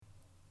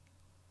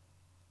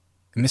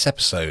In this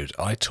episode,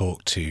 I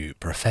talked to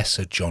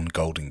Professor John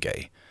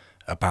Goldingay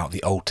about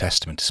the Old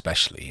Testament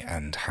especially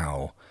and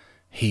how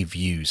he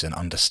views and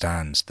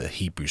understands the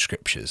Hebrew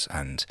scriptures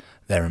and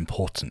their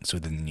importance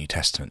within the New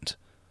Testament.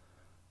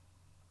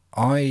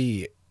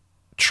 I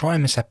try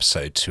in this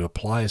episode to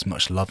apply as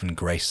much love and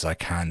grace as I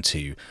can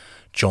to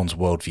John's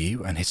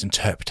worldview and his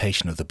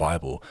interpretation of the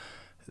Bible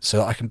so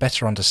that I can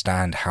better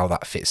understand how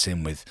that fits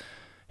in with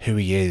who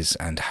he is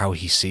and how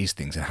he sees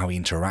things and how he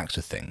interacts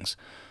with things.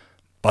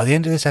 By the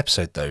end of this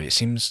episode, though, it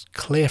seems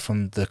clear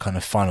from the kind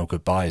of final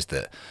goodbyes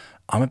that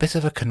I'm a bit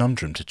of a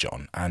conundrum to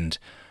John, and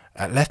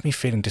it left me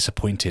feeling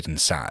disappointed and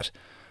sad.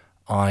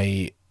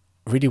 I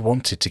really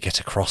wanted to get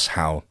across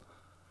how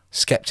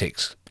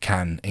skeptics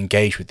can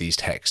engage with these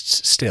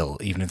texts still,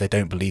 even if they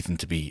don't believe them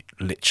to be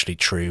literally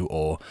true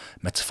or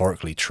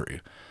metaphorically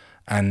true.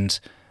 And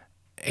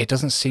it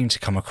doesn't seem to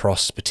come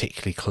across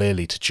particularly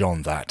clearly to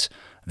John that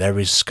there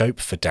is scope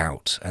for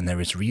doubt and there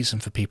is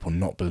reason for people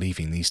not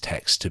believing these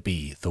texts to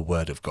be the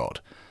Word of God.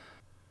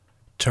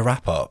 To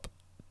wrap up,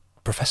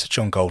 Professor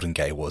John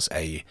Goldingay was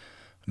a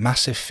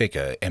massive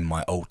figure in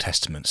my Old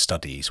Testament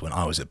studies when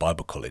I was at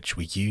Bible college.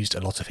 We used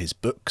a lot of his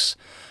books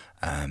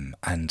and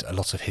a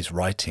lot of his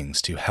writings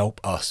to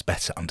help us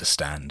better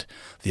understand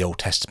the Old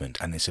Testament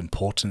and its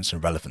importance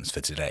and relevance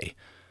for today.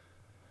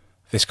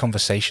 This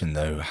conversation,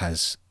 though,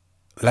 has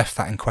left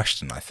that in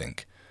question, I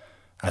think,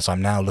 as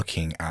I'm now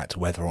looking at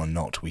whether or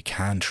not we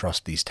can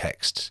trust these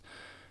texts,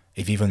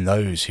 if even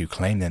those who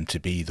claim them to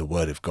be the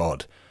Word of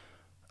God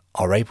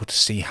are able to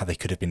see how they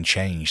could have been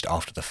changed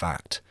after the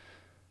fact.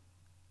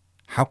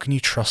 How can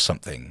you trust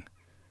something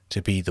to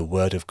be the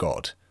Word of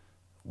God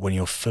when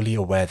you're fully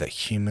aware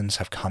that humans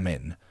have come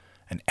in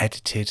and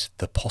edited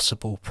the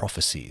possible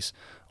prophecies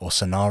or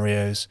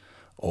scenarios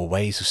or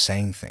ways of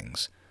saying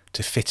things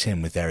to fit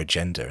in with their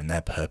agenda and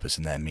their purpose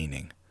and their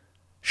meaning?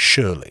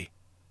 Surely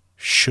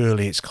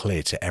it's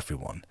clear to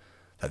everyone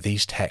that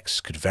these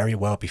texts could very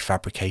well be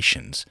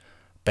fabrications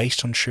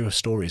based on truer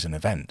stories and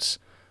events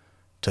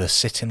to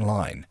sit in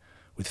line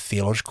with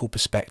theological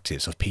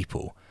perspectives of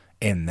people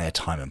in their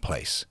time and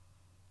place.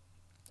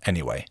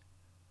 Anyway,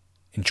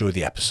 enjoy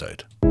the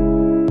episode.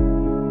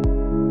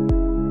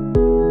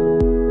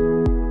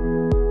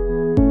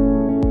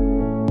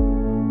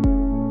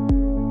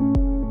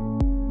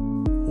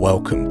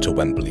 Welcome to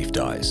When Belief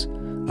Dies,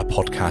 a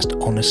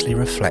podcast honestly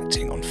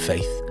reflecting on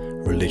faith,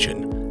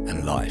 religion,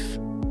 and life.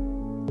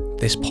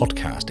 This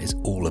podcast is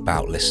all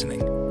about listening.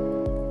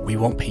 We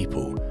want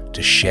people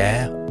to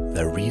share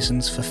their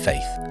reasons for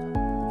faith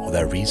or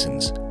their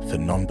reasons for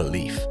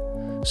non-belief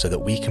so that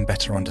we can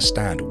better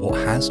understand what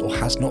has or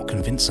has not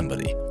convinced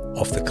somebody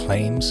of the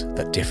claims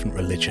that different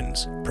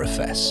religions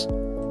profess.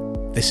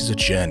 This is a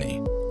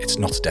journey, it's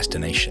not a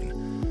destination,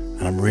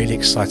 and I'm really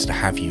excited to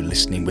have you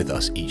listening with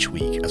us each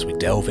week as we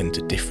delve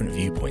into different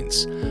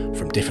viewpoints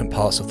from different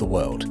parts of the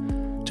world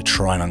to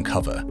try and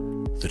uncover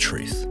the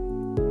truth.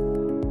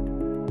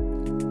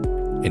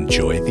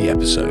 Enjoy the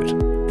episode.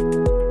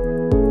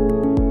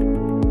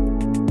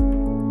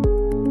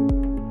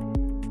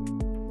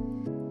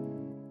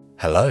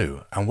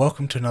 Hello, and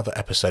welcome to another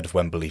episode of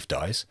When Belief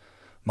Dies.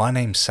 My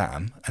name's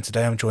Sam, and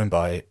today I'm joined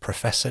by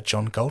Professor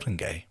John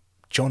Goldingay.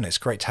 John, it's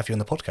great to have you on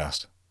the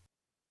podcast.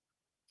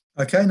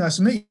 Okay, nice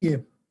to meet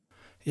you.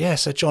 Yeah,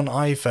 so John,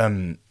 I've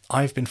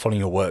been following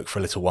your work for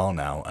a little while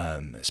now,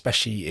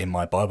 especially in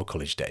my Bible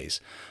college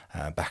days,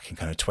 back in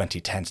kind of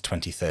 2010 to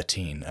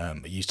 2013. I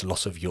used a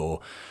lot of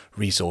your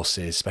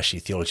resources, especially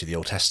theology of the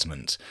Old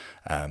Testament,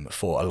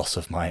 for a lot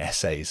of my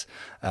essays.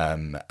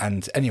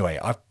 And anyway,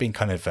 I've been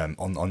kind of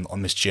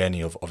on this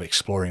journey of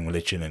exploring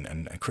religion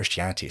and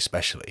Christianity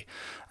especially.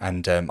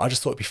 And I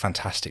just thought it'd be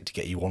fantastic to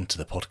get you onto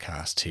the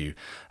podcast to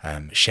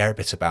share a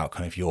bit about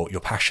kind of your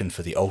passion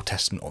for the Old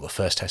Testament or the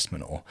First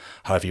Testament or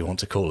however you want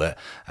to call it,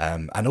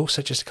 and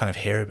also just to kind of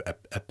hear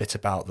a bit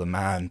about the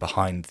man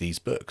behind these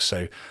books.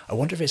 So I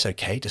wonder if it's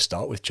okay to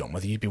start with, John,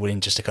 whether you'd be willing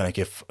just to kind of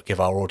give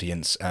our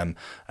audience an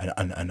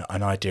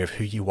idea of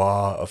who you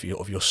are, of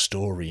your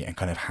story, and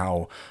kind of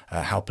how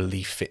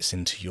belief fits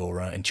into your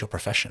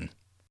profession.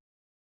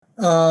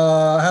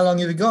 How long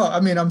have you got? I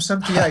mean, I'm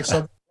 78, so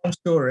I've got a long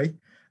story.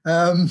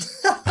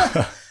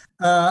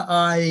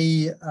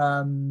 I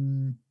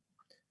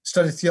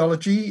studied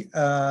theology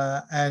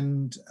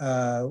and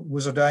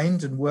was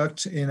ordained and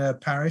worked in a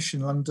parish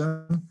in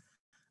London,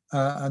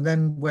 and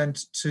then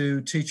went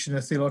to teach in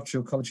a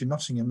theological college in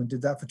Nottingham and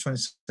did that for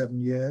 27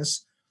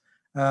 years.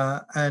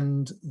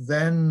 And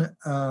then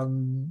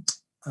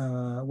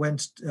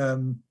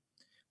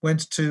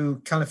went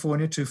to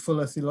California, to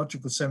Fuller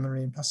Theological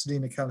Seminary in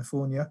Pasadena,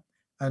 California,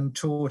 and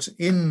taught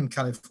in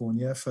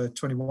California for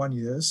 21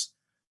 years,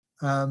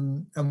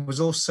 and was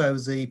also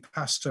the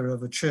pastor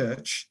of a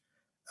church.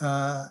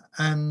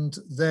 And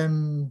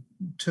then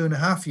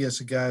 2.5 years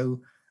ago,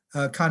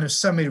 kind of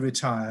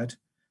semi-retired,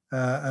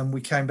 and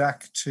we came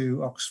back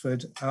to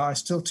Oxford. I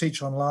still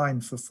teach online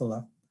for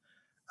Fuller.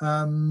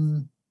 How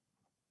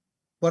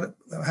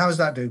does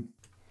that do?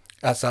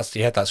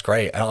 That's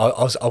great. And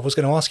I was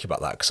going to ask you about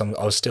that because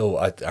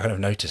I kind of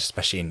noticed,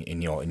 especially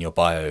in your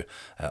bio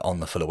on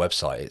the Fuller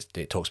website,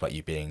 it talks about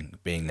you being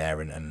there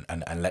and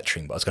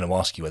lecturing. But I was going to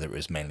ask you whether it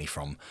was mainly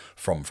from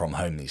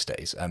home these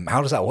days.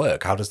 How does that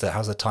work? How's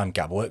the time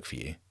gap work for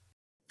you?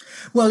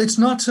 Well, it's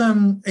not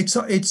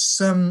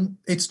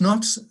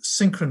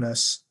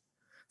synchronous.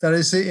 That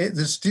is,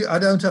 I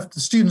don't have the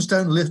students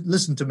don't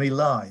listen to me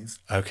live.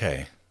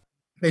 Okay.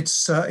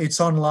 It's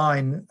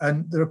online,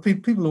 and there are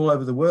people all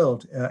over the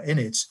world in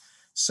it.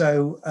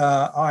 So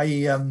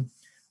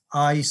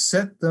I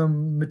set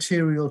them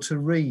material to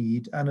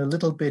read and a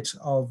little bit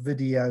of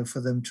video for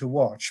them to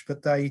watch,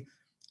 but they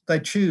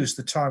choose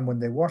the time when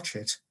they watch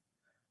it,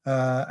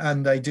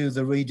 and they do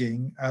the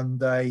reading, and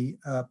they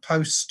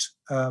post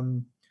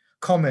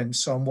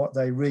comments on what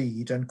they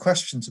read and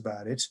questions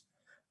about it,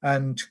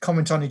 and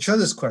comment on each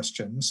other's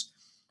questions,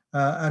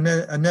 and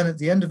then at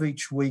the end of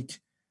each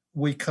week,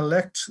 we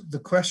collect the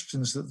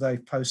questions that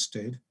they've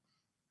posted,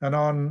 and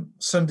on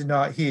Sunday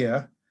night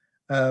here,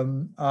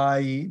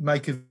 I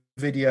make a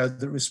video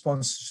that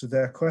responds to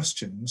their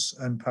questions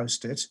and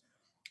post it,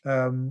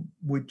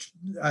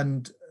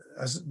 and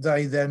as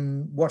they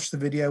then watch the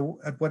video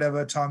at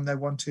whatever time they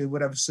want to,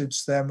 whatever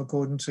suits them,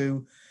 according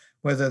to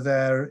whether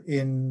they're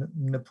in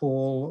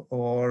Nepal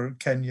or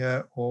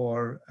Kenya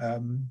or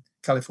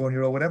California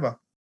or whatever.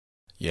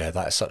 Yeah,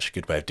 that is such a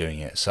good way of doing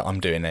it. So I'm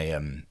doing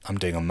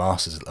a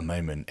master's at the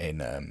moment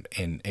in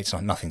it's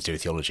not nothing to do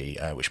with theology,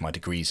 which my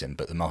degree's in,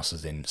 but the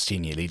master's in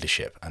senior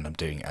leadership, and I'm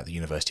doing it at the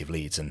University of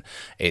Leeds. And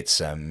it's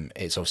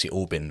obviously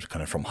all been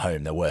kind of from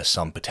home. There were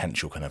some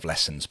potential kind of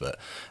lessons, but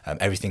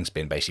everything's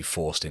been basically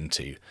forced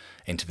into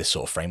this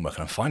sort of framework,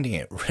 and I'm finding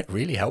it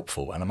really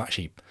helpful. And I'm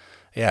actually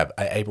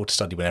able to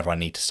study whenever I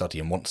need to study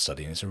and want to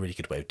study, and it's a really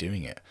good way of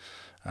doing it.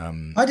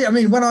 I did. I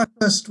mean, when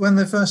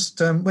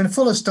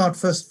Fuller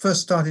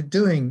first started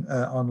doing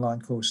online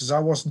courses, I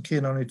wasn't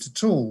keen on it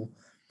at all,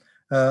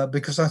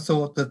 because I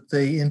thought that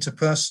the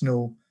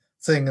interpersonal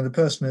thing and the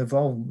personal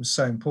involvement was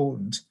so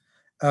important,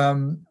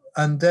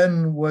 and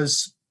then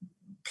was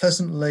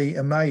pleasantly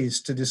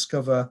amazed to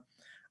discover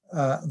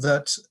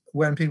that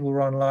when people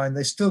were online,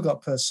 they still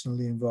got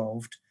personally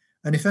involved,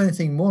 and if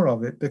anything, more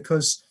of it,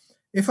 because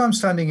if I'm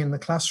standing in the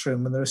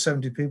classroom and there are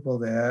 70 people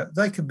there,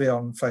 they could be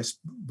on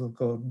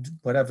Facebook or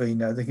whatever,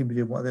 they can be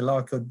doing what they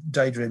like or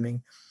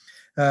daydreaming.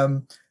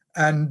 And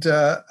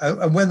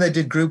when they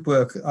did group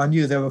work, I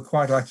knew they were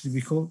quite likely to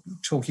be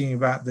talking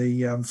about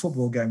the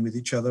football game with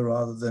each other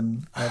rather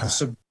than the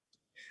subject.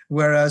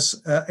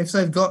 Whereas if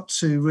they've got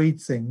to read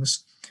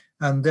things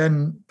and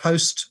then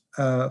post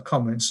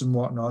comments and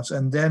whatnot,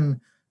 and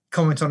then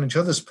comment on each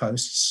other's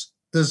posts,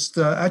 there's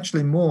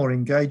actually more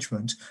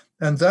engagement.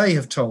 And they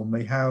have told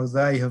me how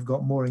they have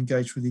got more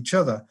engaged with each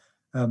other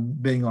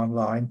being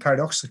online,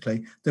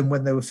 paradoxically, than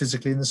when they were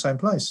physically in the same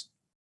place.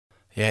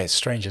 Yeah, it's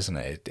strange, isn't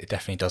it? It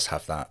definitely does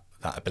have that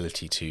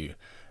ability to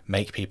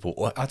make people.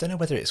 Or I don't know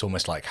whether it's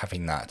almost like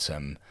having that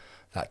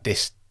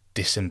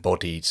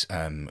disembodied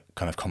kind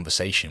of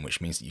conversation, which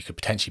means that you could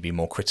potentially be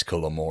more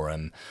critical or more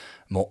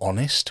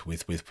honest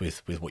with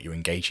what you're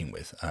engaging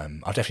with.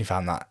 I've definitely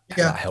found that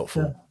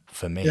helpful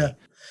for me. Yeah.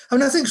 I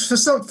mean, I think for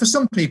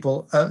some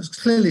people,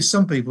 clearly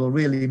some people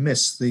really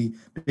miss the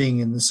being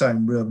in the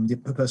same room, the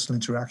personal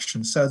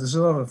interaction. So there's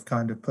a lot of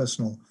kind of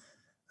personal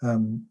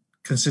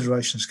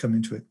considerations come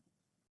into it.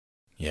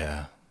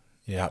 Yeah,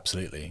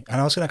 absolutely.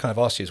 And I was going to kind of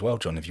ask you as well,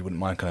 John, if you wouldn't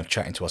mind kind of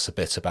chatting to us a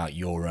bit about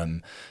your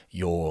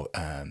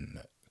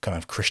kind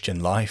of Christian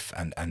life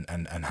and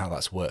how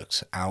that's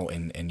worked out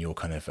in your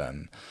kind of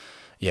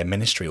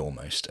ministry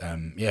almost.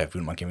 If you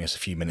wouldn't mind giving us a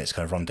few minutes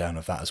kind of rundown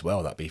of that as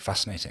well, that'd be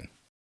fascinating.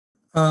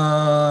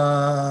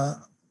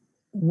 Well,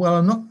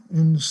 I'm not,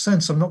 in a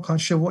sense, I'm not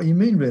quite sure what you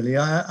mean, really.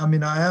 I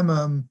mean, I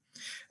am,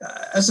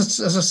 as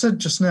I said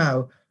just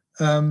now,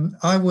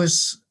 I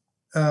was,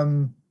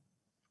 no,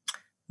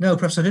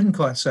 perhaps I didn't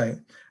quite say it.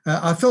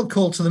 I felt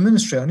called to the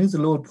ministry. I knew the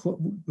Lord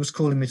was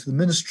calling me to the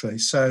ministry.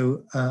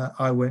 So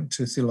I went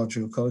to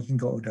theological college and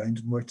got ordained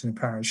and worked in a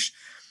parish,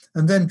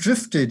 and then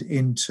drifted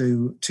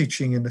into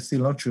teaching in a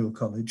theological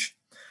college.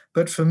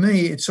 But for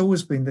me, it's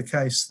always been the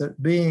case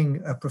that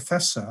being a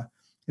professor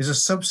is a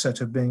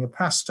subset of being a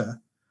pastor,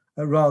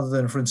 rather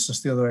than, for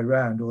instance, the other way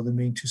around, or they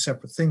mean two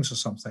separate things or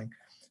something.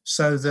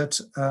 So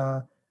that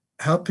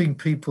helping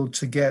people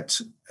to get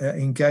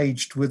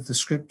engaged with the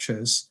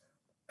scriptures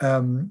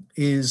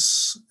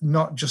is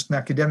not just an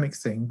academic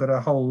thing, but a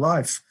whole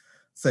life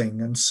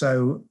thing. And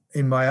so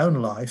in my own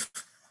life,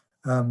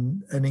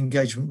 an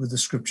engagement with the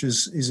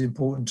scriptures is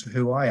important to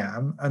who I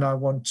am, and I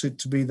want it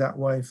to be that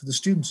way for the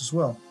students as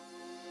well.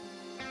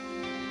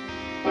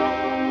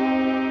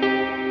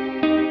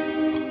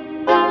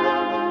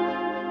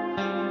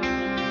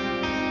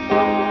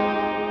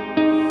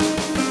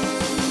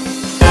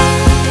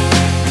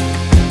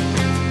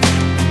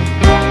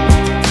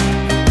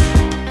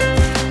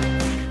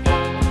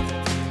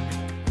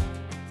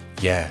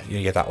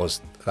 Yeah, that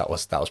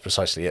was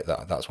precisely it.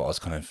 That's what I was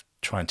kind of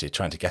trying to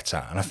get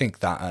at, and I think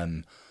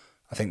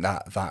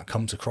that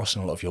comes across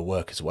in a lot of your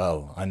work as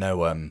well. I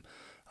know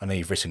I know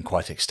you've written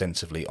quite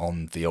extensively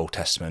on the Old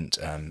Testament.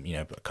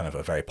 But kind of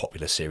a very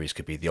popular series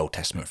could be the Old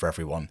Testament for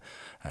Everyone,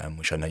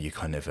 which I know you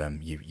kind of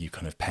you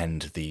kind of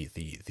penned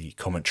the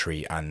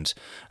commentary and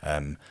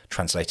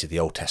translated the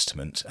Old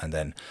Testament, and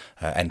then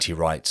N.T.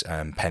 Wright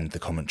penned the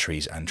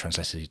commentaries and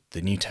translated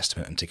the New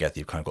Testament, and together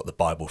you've kind of got the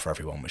Bible for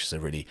Everyone, which is a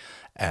really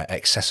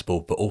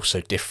accessible but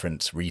also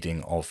different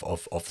reading of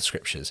the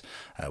scriptures,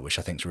 which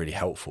I think is really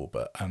helpful.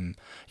 But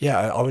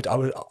I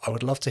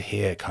would love to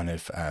hear kind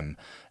of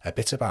a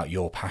bit about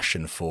your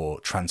passion for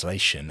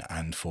translation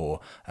and for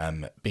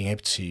being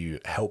able to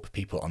help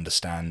people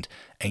understand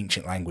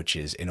ancient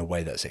languages in a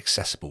way that's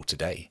accessible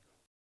today.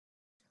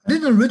 I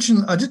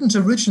didn't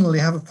originally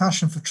have a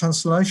passion for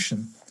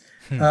translation.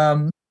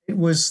 It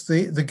was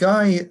the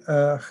guy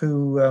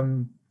who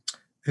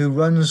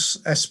runs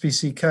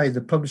SPCK,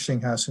 the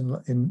publishing house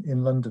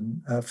in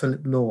London,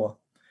 Philip Law,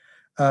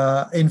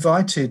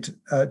 invited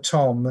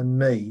Tom and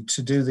me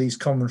to do these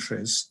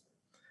commentaries.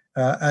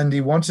 And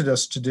he wanted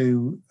us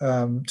to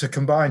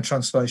combine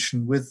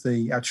translation with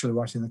the actual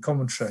writing the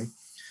commentary.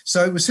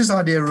 So it was his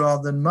idea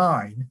rather than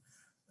mine.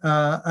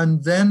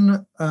 And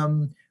then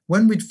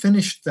when we'd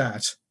finished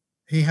that,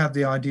 he had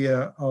the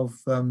idea of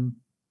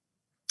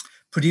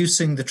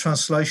producing the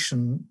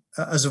translation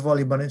as a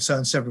volume on its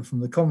own, separate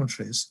from the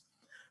commentaries.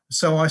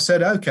 So I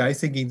said, okay,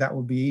 thinking that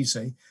would be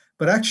easy.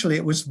 But actually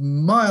it was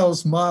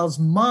miles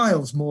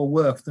more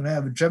work than I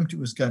ever dreamt it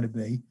was going to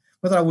be.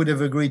 Whether I would have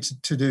agreed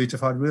to do it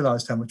if I'd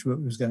realised how much work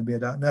it was going to be, I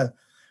don't know.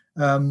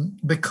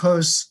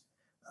 Because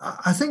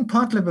I think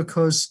partly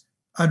because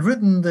I'd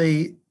written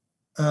the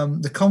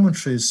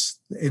commentaries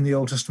in the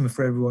Old Testament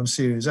for Everyone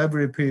series over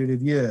a period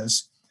of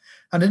years,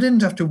 and I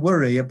didn't have to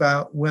worry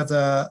about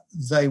whether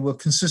they were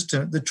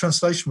consistent. The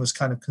translation was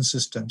kind of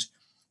consistent,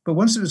 but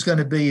once it was going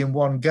to be in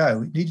one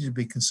go, it needed to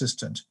be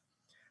consistent.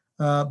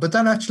 But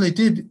that actually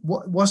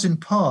was in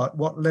part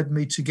what led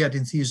me to get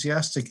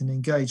enthusiastic and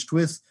engaged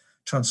with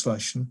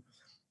translation,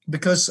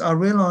 because I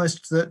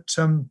realised that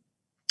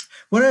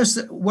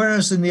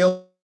whereas in the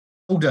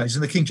old days,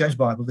 in the King James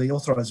Bible, the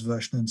Authorised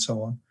Version and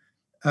so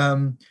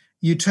on,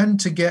 you tend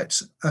to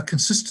get a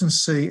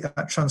consistency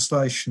at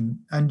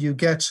translation, and you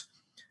get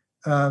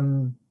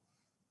and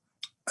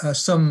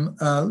it's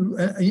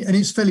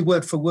fairly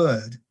word for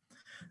word.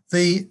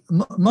 The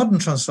modern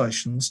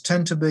translations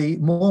tend to be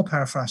more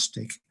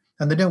paraphrastic,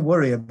 and they don't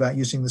worry about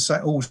using the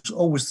same,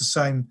 always the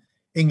same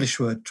English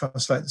word,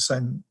 translate the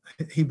same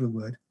Hebrew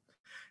word.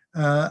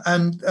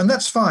 And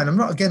that's fine. I'm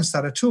not against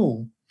that at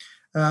all.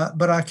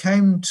 But I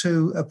came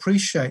to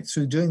appreciate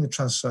through doing the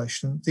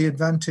translation the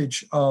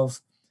advantage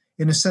of,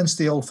 in a sense,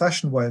 the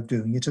old-fashioned way of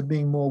doing it, of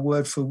being more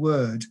word for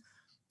word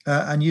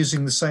and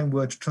using the same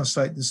word to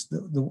translate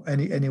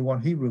any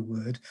one Hebrew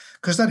word,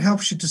 because that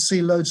helps you to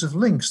see loads of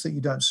links that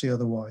you don't see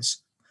otherwise.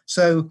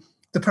 So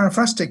the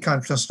paraphrastic kind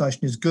of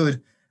translation is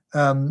good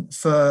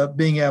for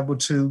being able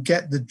to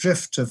get the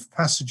drift of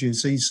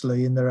passages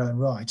easily in their own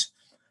right.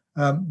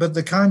 But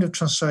the kind of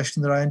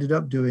translation that I ended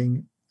up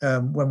doing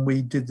when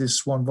we did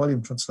this one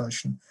volume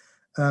translation,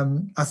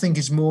 I think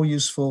is more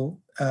useful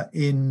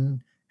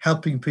in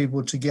helping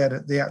people to get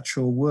at the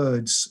actual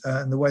words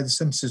and the way the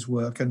sentences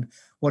work and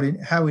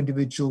how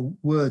individual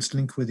words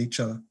link with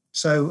each other.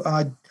 So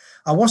I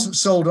wasn't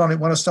sold on it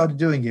when I started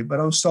doing it, but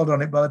I was sold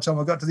on it by the time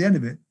I got to the end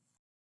of it.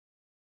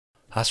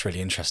 That's really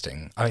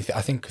interesting. I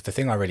think the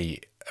thing I really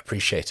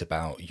appreciate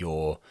about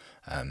your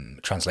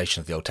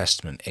translation of the Old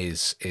Testament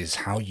is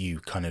how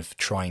you kind of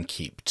try and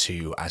keep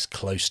to as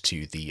close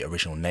to the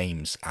original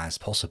names as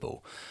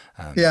possible.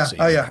 Yeah.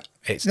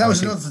 That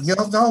was another thing.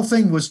 The whole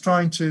thing was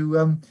trying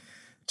to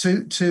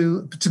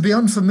be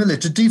unfamiliar,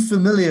 to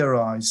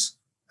defamiliarize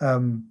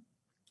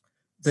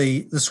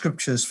the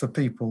scriptures for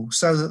people,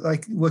 so that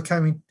they were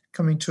coming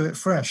to it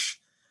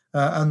fresh,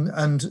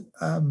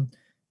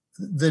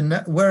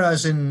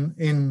 whereas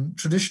in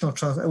traditional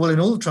in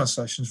all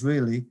translations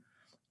really,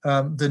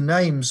 the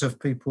names of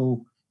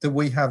people that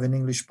we have in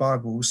English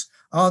Bibles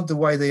aren't the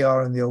way they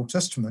are in the Old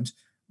Testament.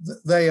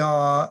 They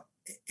are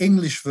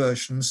English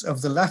versions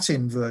of the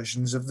Latin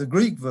versions, of the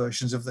Greek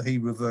versions, of the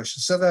Hebrew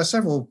versions. So they're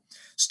several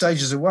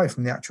stages away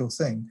from the actual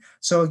thing.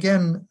 So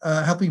again,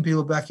 helping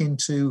people back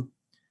into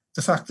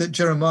the fact that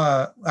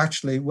Jeremiah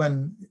actually,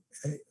 when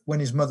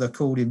his mother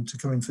called him to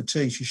come in for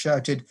tea, she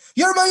shouted,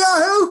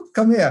 "Jeremiah,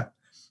 come here!"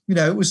 You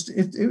know,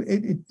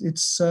 it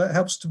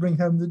helps to bring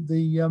home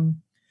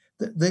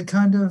the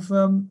kind of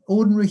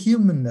ordinary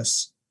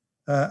humanness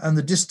and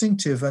the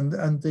distinctive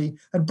and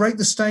break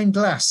the stained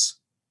glass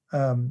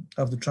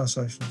of the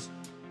translations.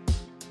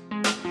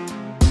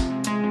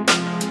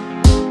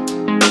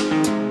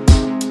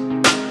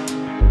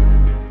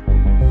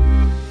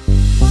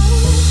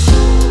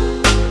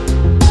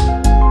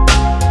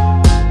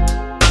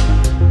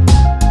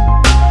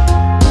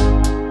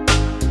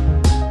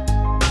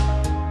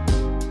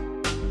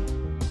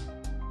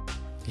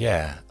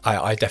 Yeah,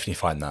 I definitely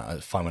find that. I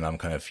find when I'm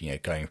kind of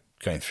going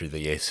going through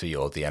the ESV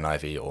or the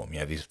NIV, or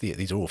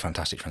these are all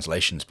fantastic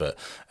translations. But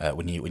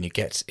when you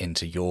get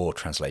into your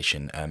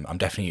translation, I'm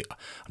definitely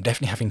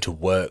having to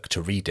work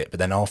to read it. But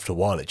then after a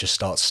while, it just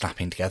starts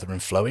snapping together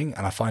and flowing,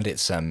 and I find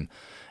it's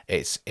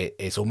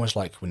almost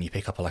like when you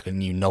pick up like a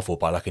new novel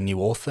by like a new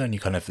author, and you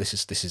kind of this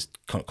is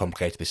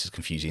complicated, this is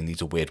confusing,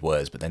 these are weird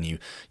words, but then you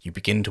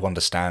begin to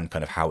understand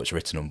kind of how it's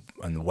written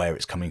and where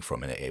it's coming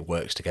from, and it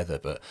works together.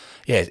 But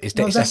yeah, it's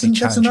definitely challenging.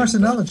 That's a nice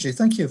analogy.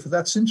 Thank you for that.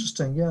 That's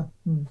interesting. Yeah.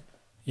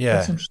 Yeah.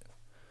 That's interesting.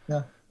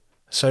 Yeah.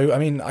 So I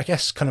mean, I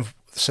guess kind of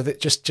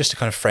just to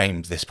kind of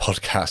frame this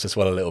podcast as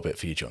well a little bit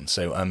for you, John.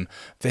 So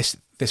this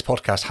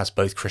podcast has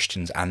both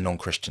Christians and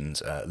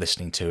non-Christians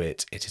listening to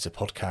it. It is a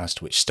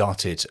podcast which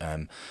started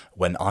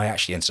when I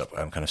actually ended up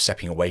kind of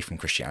stepping away from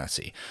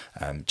Christianity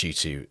due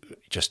to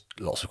just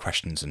lots of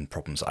questions and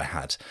problems I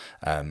had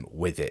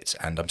with it.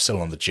 And I'm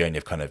still on the journey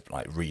of kind of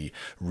like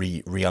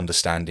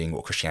re-understanding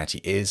what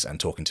Christianity is, and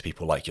talking to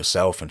people like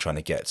yourself and trying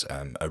to get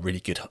a really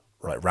good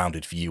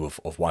rounded view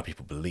of why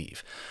people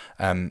believe.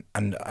 And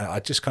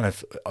I just kind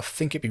of I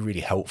think it'd be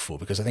really helpful,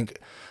 because I think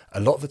a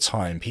lot of the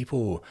time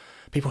people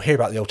hear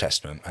about the Old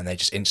Testament and they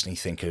just instantly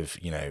think of,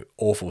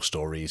 awful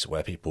stories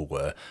where people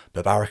were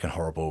barbaric and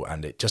horrible,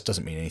 and it just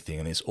doesn't mean anything,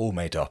 and it's all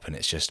made up, and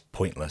it's just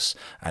pointless.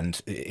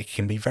 And it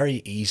can be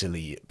very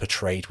easily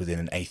portrayed within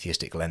an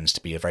atheistic lens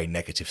to be a very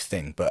negative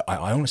thing. But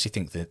I honestly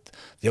think that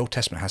the Old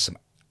Testament has some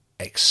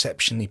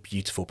exceptionally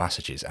beautiful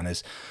passages, and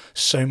there's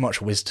so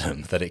much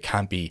wisdom that it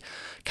can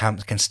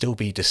still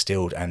be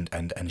distilled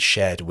and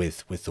shared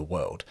with the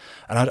world.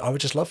 And I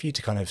would just love you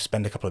to kind of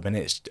spend a couple of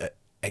minutes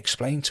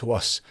explain to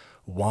us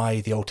why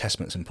the Old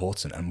Testament's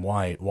important, and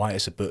why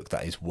it's a book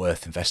that is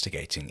worth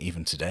investigating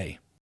even today.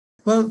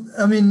 Well,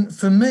 I mean,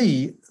 for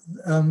me,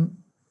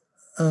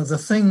 the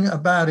thing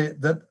about it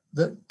that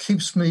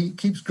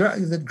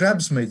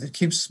grabs me, that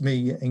keeps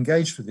me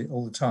engaged with it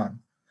all the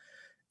time,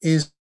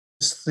 is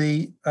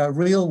the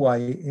real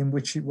way in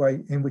which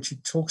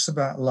it talks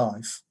about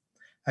life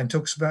and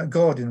talks about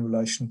God in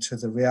relation to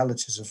the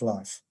realities of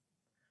life.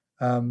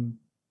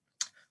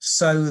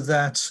 So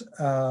that,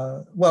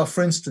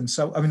 for instance,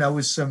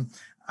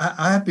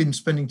 I have been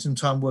spending some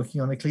time working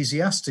on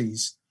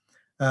Ecclesiastes,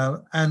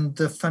 and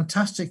the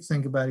fantastic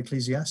thing about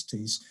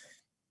Ecclesiastes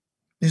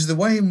is the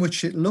way in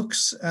which it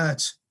looks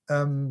at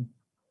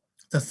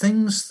the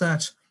things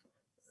that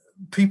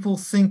people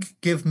think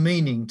give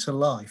meaning to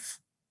life.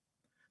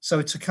 So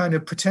it's a kind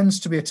of pretends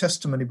to be a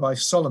testimony by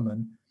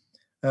Solomon,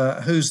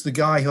 who's the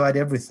guy who had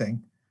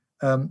everything.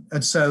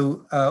 And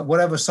so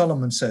whatever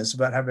Solomon says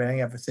about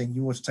having everything,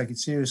 you ought to take it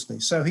seriously.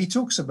 So he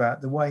talks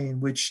about the way in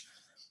which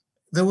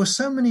there were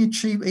so many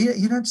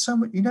achievements.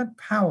 He had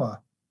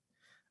power,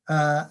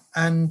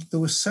 and there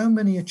were so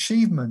many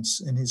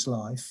achievements in his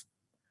life,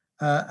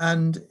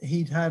 and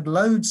he'd had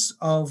loads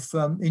of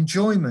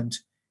enjoyment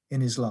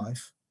in his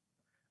life,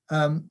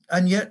 and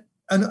yet,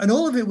 and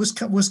all of it was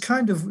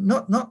kind of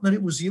not that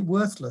it was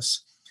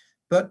worthless,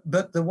 but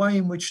the way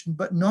in which,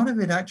 but none of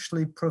it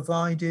actually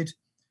provided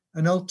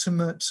an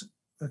ultimate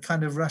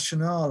kind of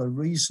rationale, a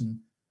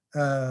reason,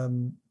 a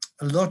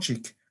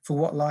logic for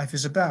what life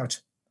is about.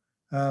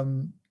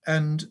 And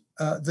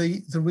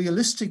the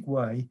realistic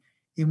way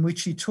in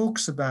which he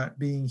talks about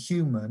being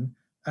human,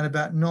 and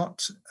about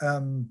not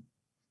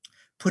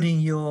putting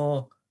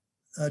your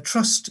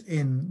trust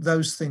in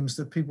those things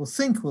that people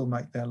think will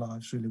make their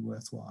lives really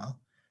worthwhile,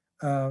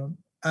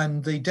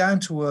 and the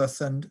down-to-earth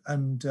and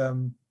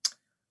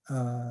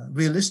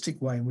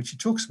realistic way in which he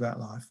talks about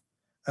life,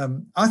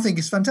 I think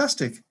is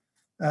fantastic.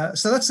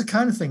 So that's the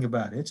kind of thing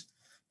about it.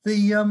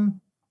 The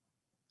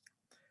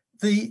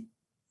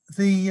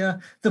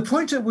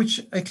point at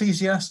which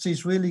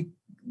Ecclesiastes really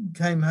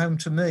came home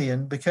to me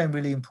and became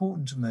really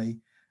important to me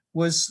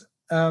was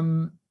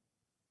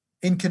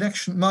in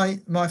connection.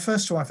 My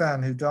first wife,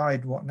 Anne, who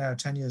died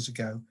 10 years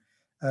ago,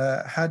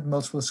 had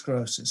multiple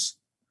sclerosis,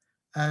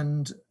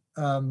 and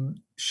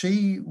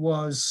she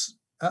was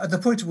at the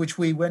point at which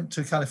we went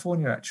to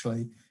California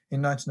actually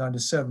in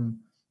 1997.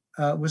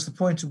 Was the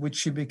point at which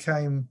she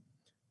became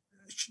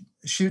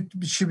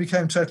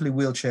totally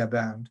wheelchair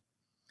bound,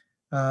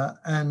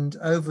 and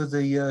over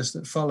the years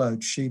that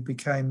followed, she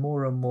became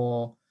more and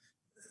more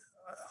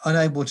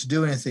unable to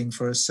do anything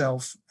for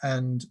herself,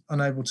 and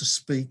unable to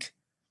speak,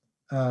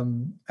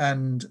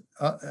 and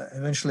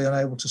eventually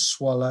unable to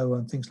swallow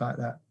and things like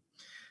that.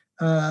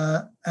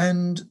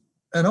 And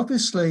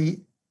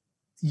obviously,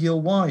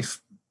 your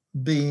wife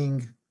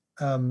being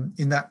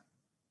in that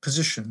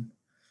position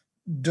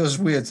does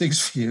weird things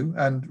for you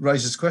and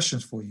raises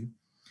questions for you.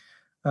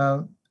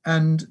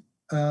 And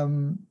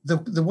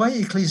the way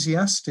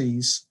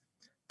Ecclesiastes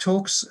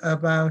talks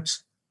about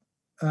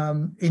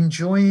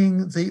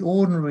enjoying the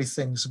ordinary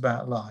things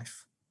about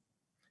life,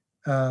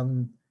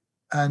 and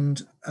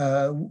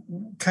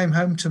came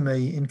home to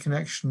me in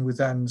connection with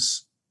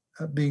Anne's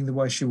being the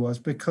way she was,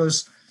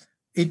 because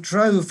it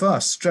drove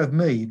us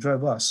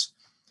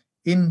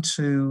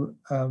into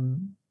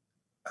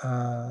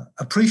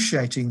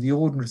appreciating the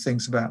ordinary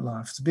things about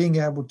life, to being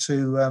able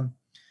to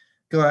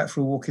go out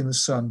for a walk in the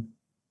sun,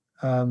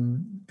 go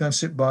and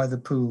sit by the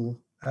pool,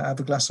 have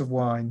a glass of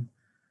wine,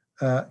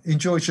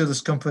 enjoy each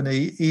other's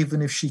company,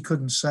 even if she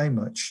couldn't say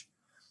much.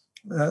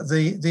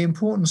 The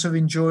importance of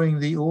enjoying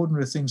the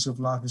ordinary things of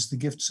life as the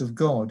gifts of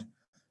God,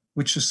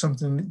 which is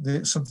something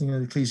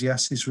that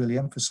Ecclesiastes really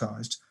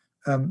emphasized,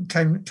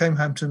 came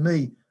home to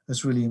me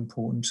as really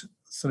important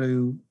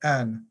through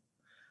Anne.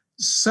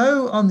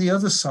 So on the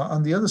other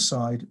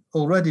side,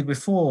 already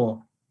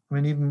before,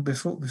 even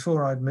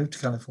before I'd moved to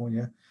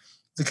California,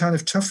 the kind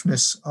of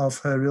toughness of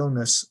her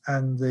illness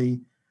and the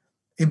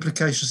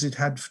implications it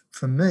had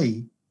for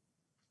me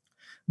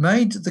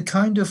made the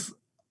kind of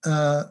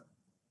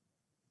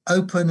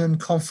open and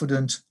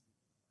confident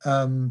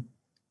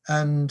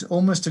and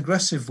almost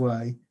aggressive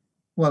way,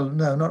 well,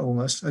 no, not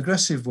almost,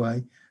 aggressive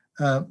way,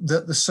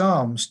 that the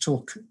Psalms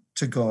talk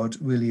to God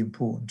really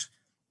important.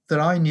 That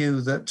I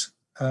knew that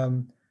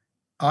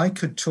I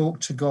could talk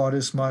to God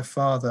as my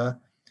Father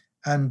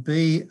and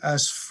be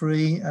as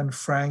free and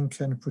frank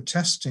and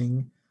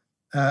protesting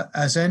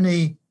as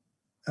any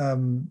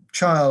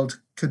child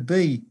could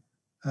be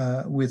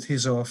with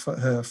his or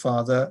her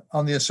father,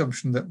 on the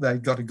assumption that they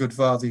got a good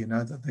father,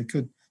 that they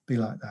could be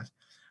like that.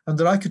 And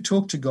that I could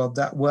talk to God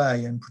that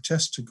way and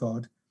protest to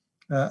God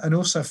and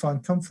also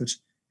find comfort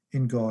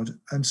in God.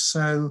 And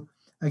so,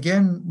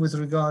 again, with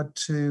regard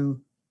to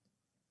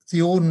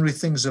the ordinary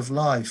things of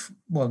life,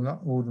 well, not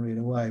ordinary in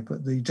a way,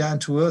 but the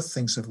down-to-earth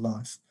things of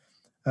life,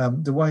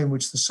 the way in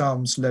which the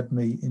Psalms led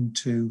me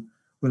into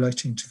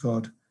relating to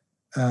God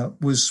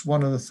was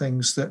one of the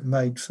things that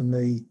made for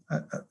me,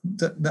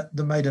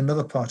 that made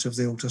another part of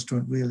the Old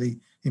Testament really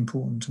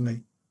important to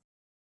me.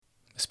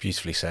 It's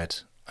beautifully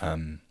said.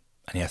 And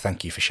yeah,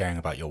 thank you for sharing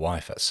about your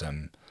wife. It's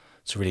a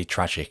really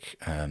tragic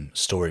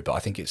story, but I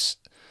think it's,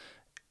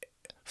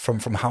 from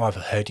how I've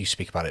heard you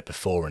speak about it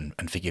before,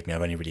 and forgive me,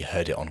 I've only really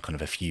heard it on kind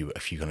of a few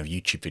kind of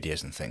YouTube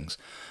videos and things,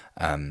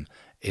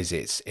 is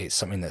it's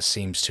something that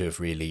seems to have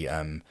really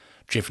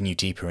driven you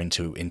deeper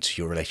into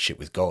your relationship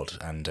with God,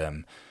 and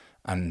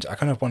I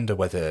kind of wonder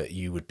whether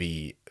you would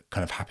be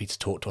kind of happy to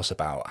talk to us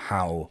about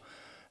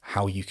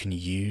how you can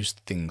use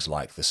things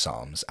like the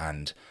Psalms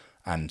and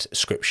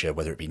Scripture,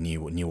 whether it be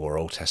New or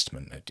Old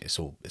Testament, it's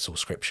all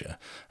Scripture.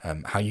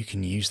 How you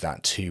can use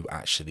that to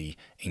actually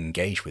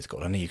engage with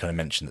God. I know you kind of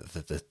mentioned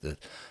that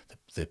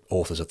the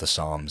authors of the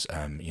Psalms,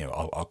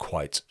 are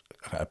quite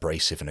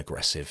abrasive and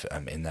aggressive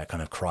in their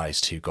kind of cries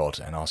to God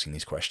and asking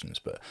these questions.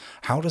 But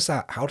how does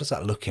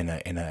that look in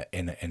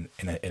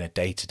a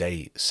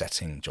day-to-day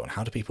setting, John?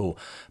 How do people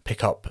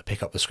pick up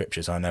the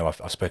Scriptures? I know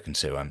I've spoken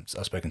to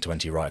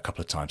N.T. Wright a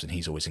couple of times, and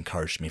he's always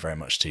encouraged me very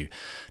much to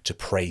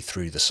pray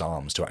through the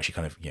Psalms, to actually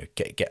kind of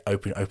get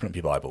open up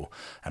your Bible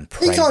and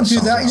pray. He can't do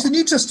that. Out. He's a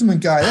New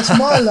Testament guy. That's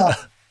my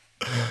luck.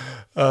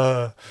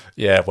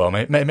 Yeah, well,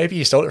 maybe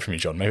you stole it from me,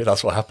 John. Maybe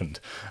that's what happened.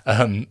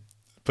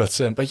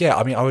 But yeah,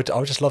 I mean, I would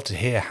just love to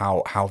hear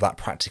how that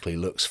practically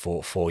looks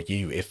for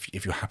you,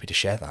 if you're happy to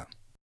share that.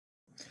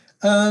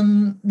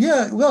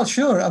 Yeah, well,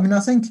 sure. I mean, I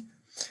think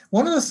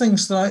one of the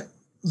things that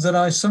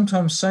I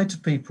sometimes say to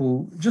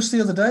people, just the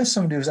other day,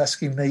 somebody was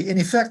asking me, in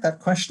effect, that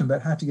question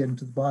about how to get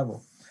into the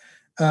Bible,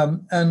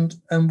 and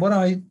what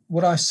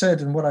I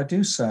said and what I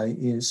do say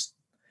is,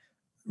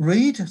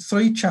 read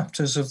 3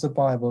 chapters of the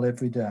Bible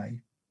every day.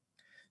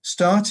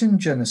 Start in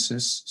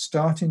Genesis,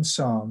 start in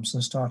Psalms,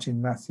 and start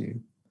in Matthew.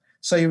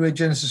 Say you read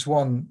Genesis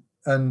 1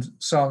 and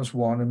Psalms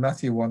 1 and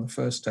Matthew 1 the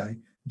first day,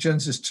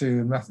 Genesis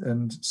 2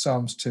 and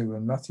Psalms 2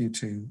 and Matthew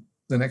 2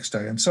 the next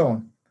day, and so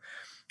on.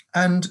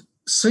 And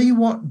see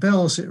what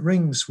bells it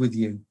rings with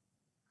you.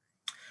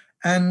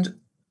 And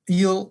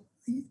you'll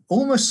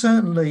almost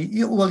certainly,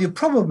 you'll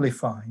probably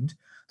find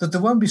that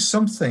there won't be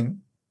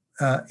something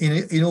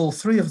in all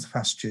 3 of the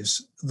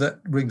passages that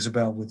rings a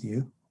bell with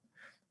you.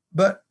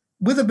 But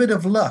with a bit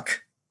of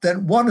luck,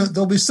 then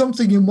there'll be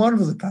something in one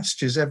of the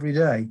passages every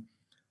day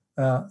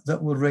that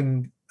will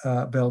ring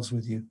bells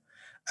with you.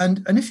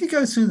 And if you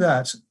go through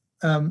that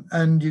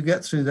and you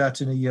get through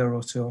that in a year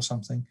or 2 or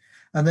something,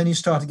 and then you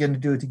start again to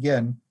do it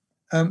again,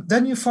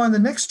 then you find the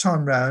next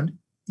time round,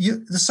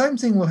 the same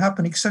thing will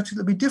happen, except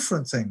it'll be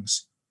different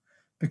things,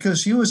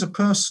 because you as a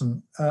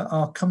person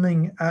are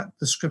coming at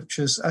the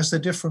Scriptures as a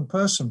different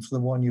person for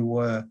the one you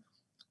were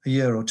a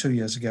year or 2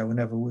 years ago,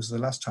 whenever was the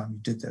last time you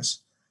did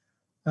this.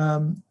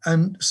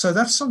 And so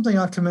that's something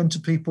I commend to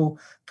people,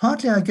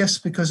 partly, I guess,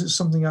 because it's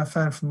something I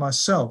found for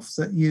myself,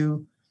 that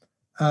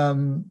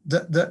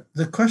that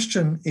the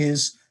question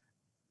is,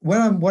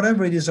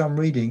 whatever it is I'm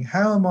reading,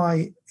 how am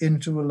I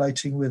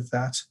interrelating with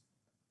that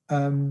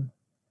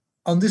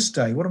on this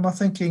day? What am I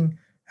thinking?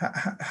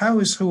 How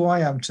is who I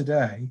am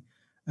today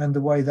and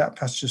the way that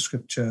passage of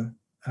Scripture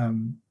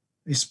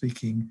is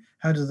speaking,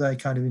 how do they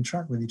kind of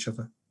interact with each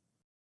other?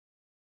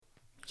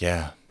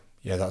 Yeah,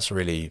 that's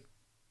really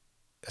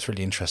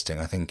interesting.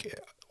 I think,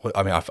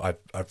 I mean,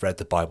 I've read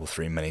the Bible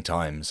through many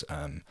times,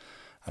 and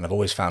I've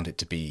always found it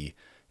to be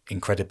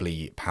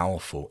incredibly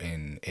powerful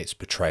in its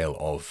portrayal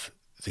of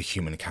the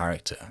human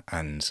character.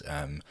 And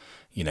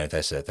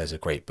there's a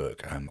great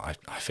book.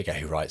 I forget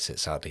who writes it,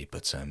 sadly,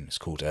 but it's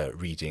called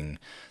Reading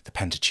the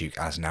Pentateuch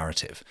as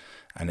Narrative.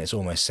 And it's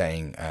almost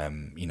saying,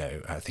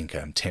 I think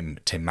Tim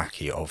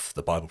Mackey of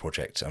the Bible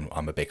Project,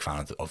 I'm a big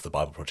fan of the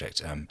Bible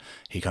Project.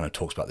 He kind of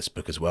talks about this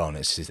book as well, and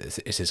it's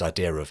this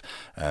idea of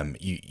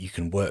you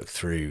can work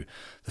through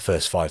the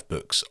first 5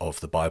 books of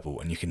the Bible,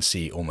 and you can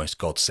see almost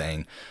God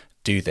saying,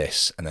 do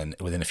this, and then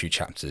within a few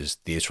chapters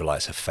the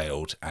Israelites have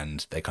failed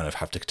and they kind of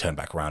have to turn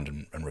back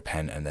around and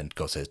repent, and then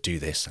God says do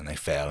this and they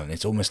fail, and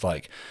it's almost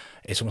like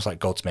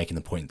God's making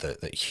the point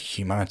that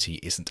humanity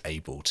isn't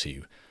able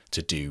to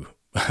do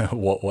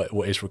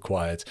what is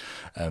required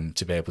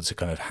to be able to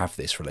kind of have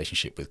this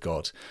relationship with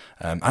God.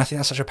 And I think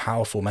that's such a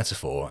powerful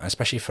metaphor,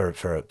 especially for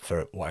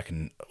what I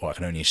can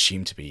only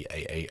assume to be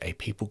a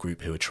people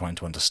group who are trying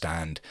to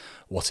understand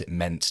what it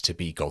meant to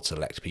be God's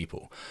elect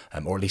people,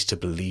 or at least to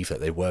believe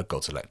that they were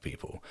God's elect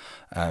people.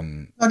 I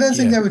don't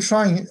think they were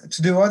trying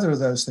to do either of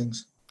those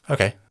things.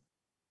 Okay.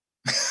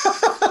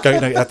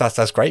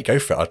 That's great. Go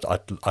for it.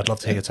 I'd love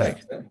to hear your take.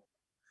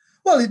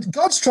 Well,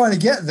 God's trying to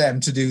get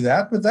them to do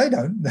that, but they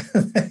don't.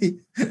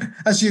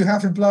 As you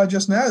have implied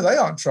just now, they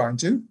aren't trying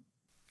to.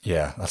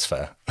 Yeah, that's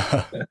fair.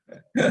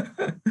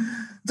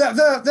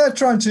 They're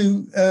trying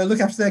to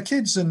look after their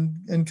kids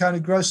and kind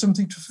of grow some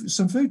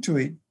food to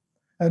eat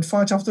and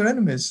fight off their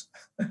enemies.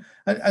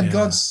 And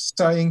God's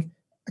saying,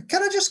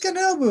 can I just get an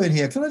elbow in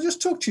here? Can I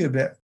just talk to you a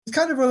bit? It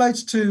kind of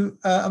relates to,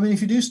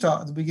 if you do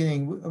start at the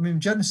beginning,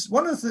 Genesis,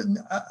 one of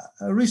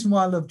a reason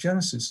why I love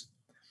Genesis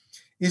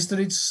is that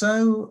it's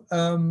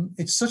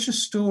such a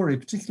story,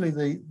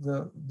 particularly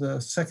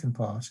the second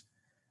part.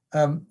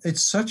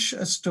 It's such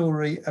a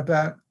story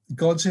about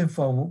God's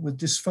involvement with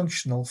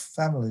dysfunctional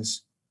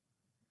families.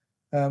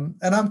 And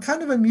I'm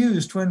kind of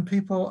amused when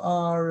people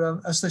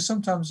are, as they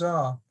sometimes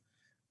are,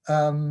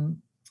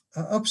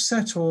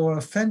 upset or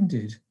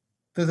offended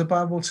that the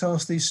Bible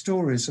tells these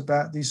stories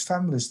about these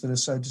families that are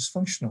so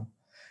dysfunctional.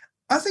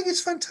 I think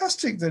it's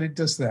fantastic that it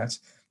does that,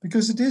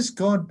 because it is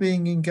God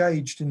being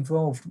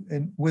involved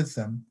with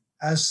them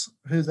as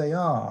who they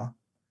are,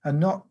 and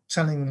not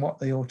telling them what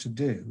they ought to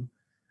do,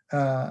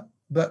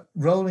 but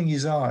rolling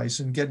his eyes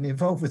and getting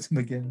involved with them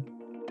again.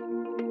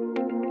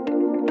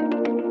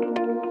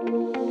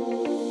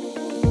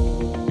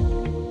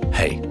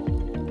 Hey,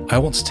 I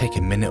want to take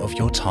a minute of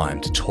your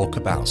time to talk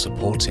about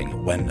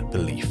supporting When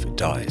Belief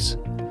Dies.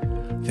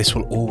 This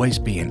will always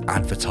be an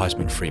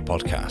advertisement-free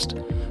podcast,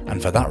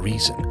 and for that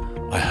reason,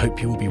 I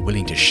hope you will be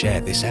willing to share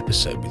this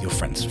episode with your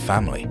friends and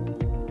family.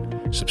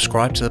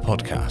 Subscribe to the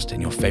podcast in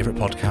your favourite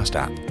podcast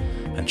app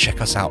and check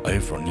us out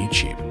over on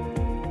YouTube.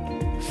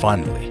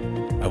 Finally,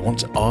 I want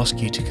to ask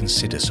you to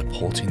consider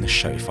supporting the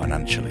show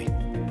financially.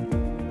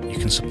 You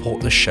can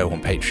support the show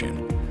on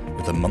Patreon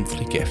with a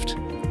monthly gift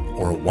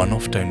or a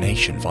one-off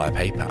donation via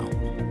PayPal.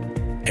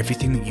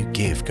 Everything that you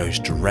give goes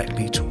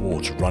directly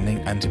towards running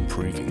and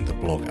improving the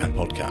blog and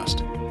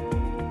podcast.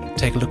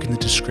 Take a look in the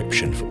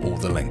description for all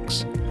the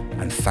links,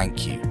 and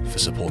thank you for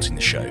supporting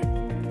the show.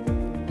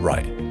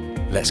 Right,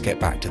 let's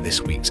get back to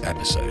this week's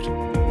episode.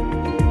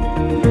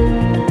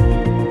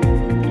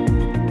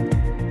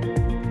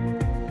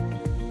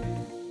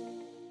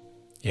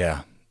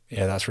 Yeah,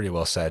 that's really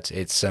well said.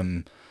 This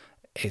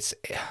is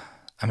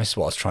what I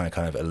was trying to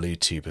kind of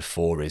allude to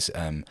before is,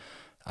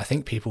 I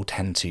think people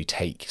tend to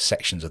take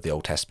sections of the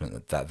Old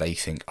Testament that they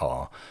think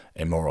are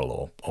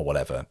immoral or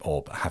whatever,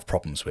 or have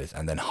problems with,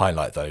 and then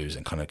highlight those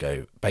and kind of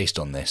go, based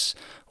on this,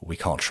 we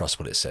can't trust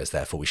what it says,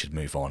 therefore we should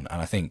move on.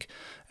 And I think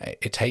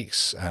it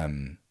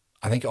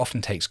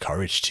often takes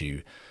courage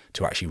to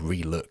actually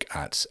relook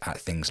at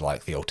things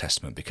like the Old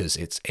Testament, because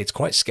it's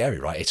quite scary,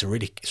 right? It's a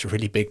really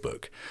big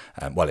book.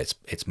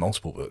 It's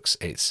multiple books.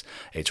 It's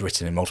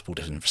written in multiple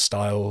different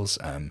styles.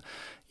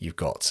 You've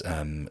got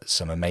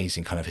some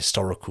amazing kind of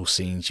historical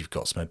scenes. You've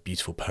got some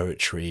beautiful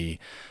poetry.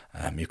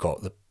 You've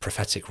got the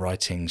prophetic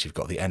writings. You've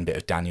got the end bit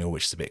of Daniel,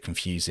 which is a bit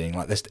confusing.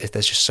 Like there's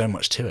just so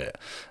much to it.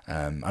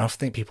 I often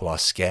think people are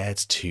scared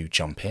to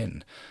jump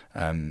in.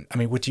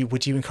 Would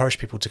you encourage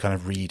people to kind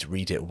of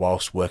read it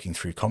whilst working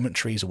through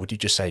commentaries, or would you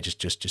just say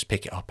just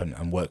pick it up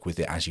and work with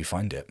it as you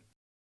find it?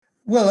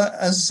 Well,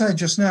 as I said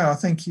just now, I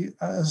think if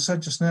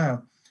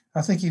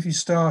you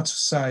start,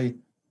 say,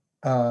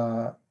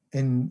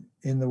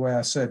 in the way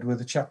I said, with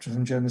a chapter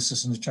from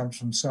Genesis and a chapter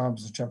from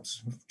Psalms and a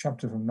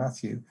chapter from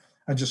Matthew,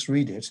 and just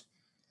read it,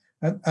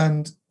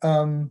 and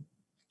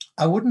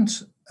I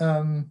wouldn't.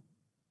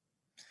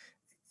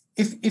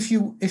 If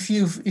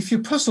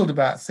you're puzzled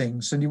about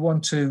things and you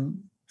want to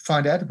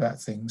find out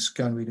about things,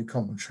 go and read a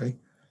commentary.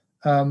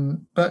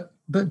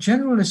 But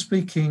generally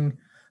speaking,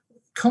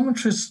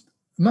 commentaries,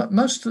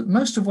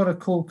 most of what are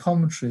called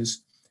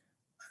commentaries,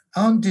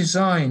 aren't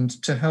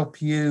designed to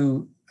help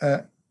you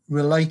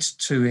relate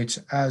to it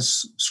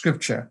as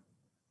scripture,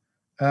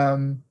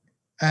 so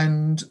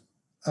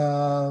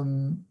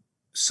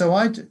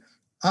I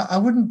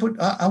wouldn't put.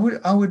 I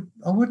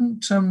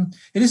wouldn't.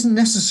 It isn't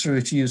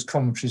necessary to use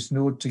commentaries in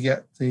order to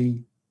get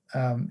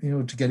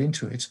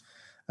into it.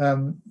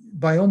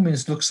 by all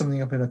means look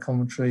something up in a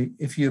commentary.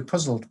 If you're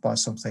puzzled by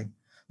something,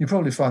 you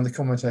probably find the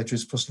commentator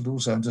is puzzled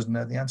also and doesn't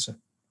know the answer,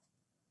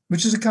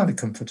 which is a kind of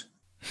comfort.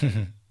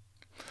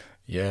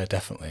 Yeah,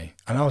 definitely.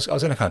 And I was going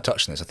to kind of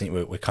touch on this. I think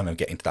we're kind of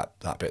getting to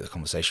that bit of the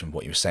conversation.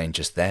 What you were saying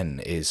just then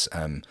is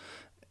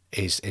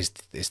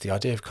the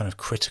idea of kind of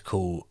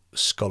critical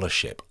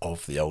scholarship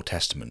of the Old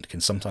Testament can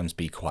sometimes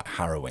be quite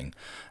harrowing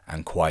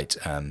and quite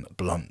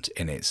blunt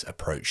in its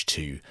approach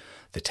to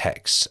the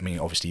texts. I mean,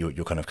 obviously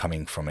you're kind of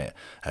coming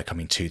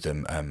to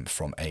them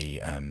from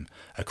a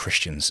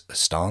Christian's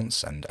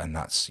stance, and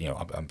that's, you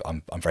know,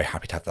 I'm very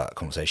happy to have that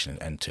conversation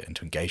and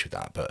to engage with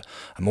that. But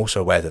I'm also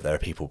aware that there are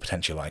people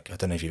potentially like, I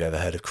don't know if you've ever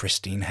heard of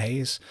Christine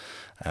Hayes.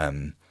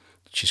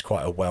 She's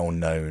quite a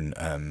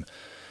well-known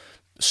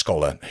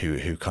scholar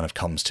who kind of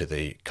comes to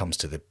the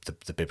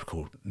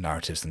biblical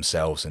narratives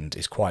themselves and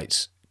is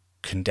quite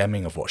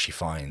condemning of what she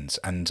finds.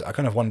 And I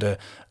kind of wonder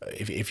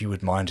if you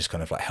would mind just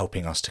kind of like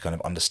helping us to kind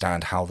of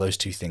understand how those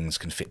two things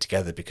can fit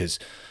together, because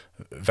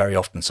very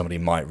often somebody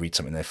might read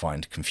something they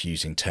find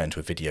confusing, turn to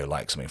a video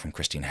like something from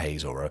Christine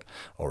Hayes or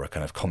a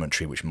kind of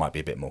commentary which might be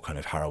a bit more kind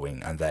of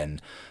harrowing, and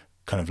then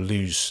kind of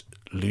lose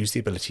the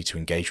ability to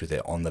engage with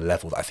it on the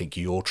level that I think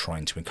you're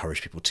trying to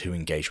encourage people to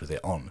engage with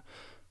it on,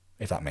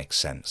 if that makes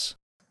sense.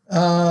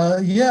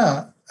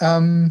 Yeah.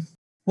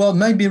 Well,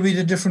 maybe read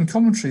a different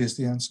commentary is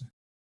the answer.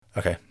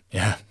 Okay.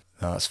 Yeah.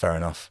 No, that's fair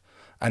enough.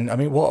 And I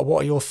mean, what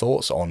are your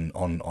thoughts on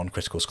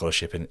critical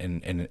scholarship in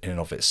and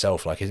of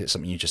itself? Like, is it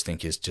something you just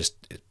think is just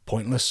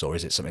pointless, or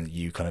is it something that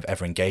you kind of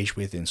ever engage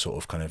with in sort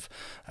of kind of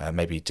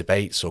maybe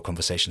debates or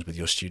conversations with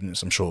your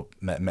students? I'm sure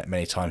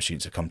many times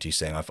students have come to you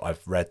saying,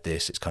 I've read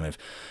this, it's kind of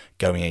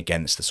going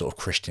against the sort of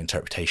Christian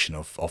interpretation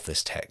of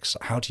this text.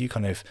 How do you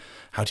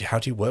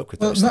work with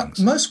those things?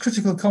 Most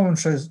critical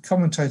commentators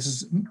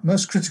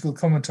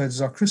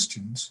are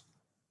Christians.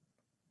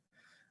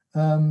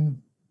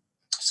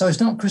 So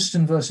it's not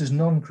Christian versus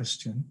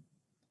non-Christian.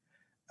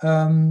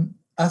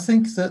 I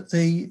think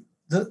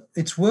that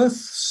it's worth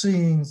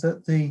seeing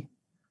that the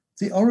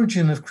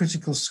origin of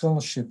critical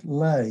scholarship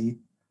lay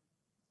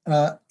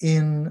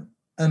in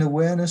an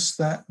awareness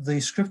that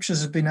the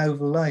scriptures have been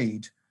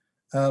overlaid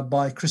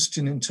by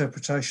Christian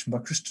interpretation, by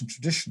Christian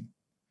tradition.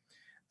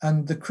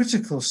 And the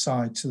critical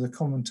side to the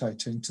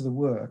commentating, to the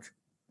work,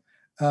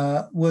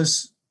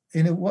 was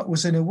in a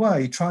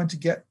way trying to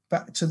get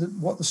back to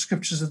what the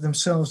scriptures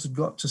themselves had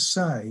got to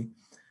say,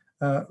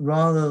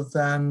 rather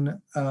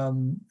than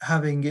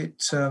having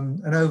it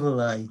an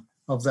overlay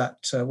of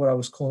that, what I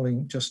was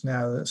calling just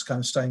now, that's kind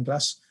of stained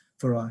glass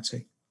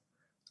variety.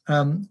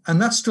 And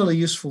that's still a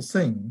useful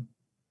thing.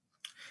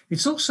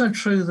 It's also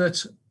true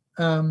that,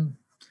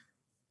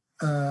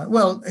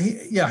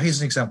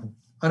 here's an example.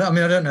 I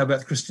don't know about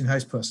the Christine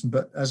Hayes person,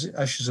 but as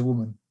she's a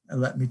woman,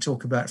 let me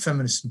talk about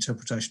feminist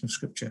interpretation of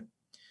scripture.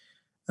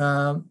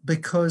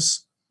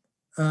 Because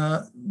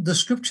the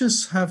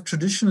scriptures have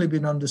traditionally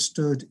been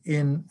understood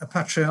in a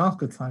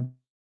patriarchal kind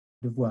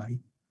of way,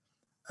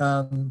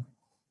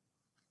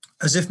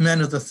 as if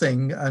men are the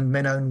thing and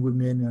men own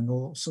women and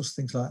all sorts of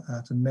things like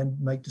that, and men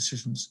make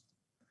decisions.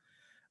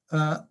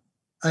 A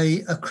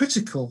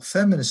critical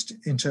feminist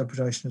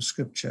interpretation of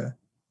scripture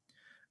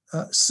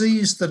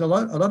sees that a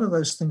lot of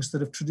those things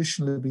that have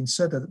traditionally been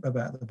said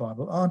about the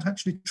Bible aren't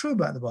actually true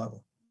about the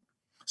Bible.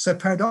 So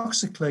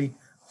paradoxically,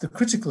 the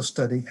critical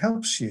study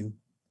helps you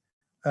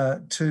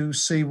to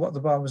see what the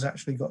Bible's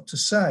actually got to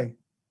say.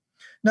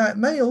 Now, it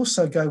may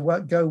also go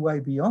way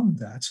beyond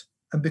that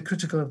and be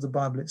critical of the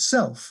Bible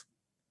itself.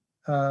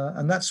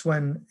 And that's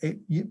when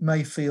it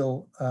may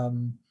feel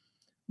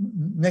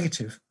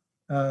negative.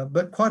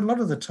 But quite a lot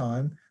of the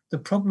time, the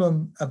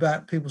problem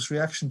about people's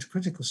reaction to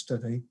critical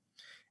study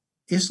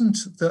isn't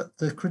that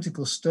the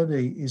critical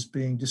study is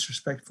being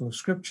disrespectful of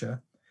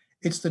Scripture.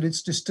 It's that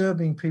it's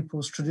disturbing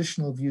people's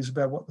traditional views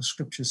about what the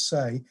scriptures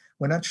say,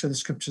 when actually the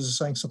scriptures are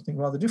saying something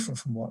rather different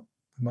from what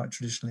we might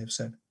traditionally have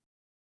said.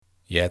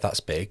 Yeah, that's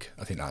big.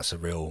 I think that's a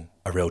real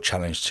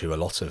challenge to a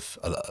lot of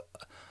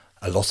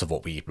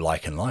what we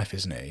like in life,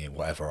 isn't it?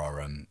 Whatever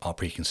our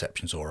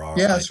preconceptions or our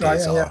ideas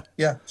are.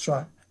 Yeah, that's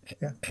right.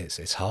 Yeah,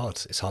 it's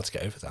hard. It's hard to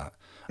get over that.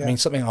 Yeah. I mean,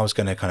 something I was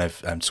going to kind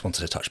of just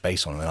wanted to touch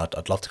base on, and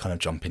I'd love to kind of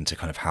jump into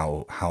kind of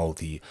how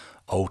the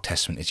Old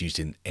Testament is used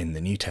in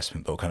the New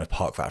Testament, but we'll kind of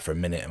park that for a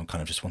minute and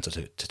kind of just wanted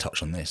to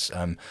touch on this.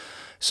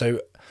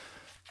 So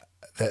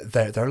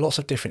there are lots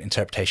of different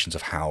interpretations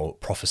of how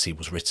prophecy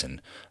was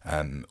written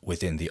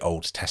within the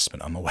Old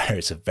Testament. I'm aware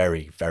it's a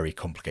very, very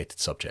complicated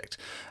subject,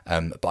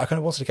 but I kind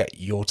of wanted to get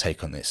your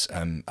take on this.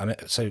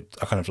 So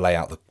I kind of lay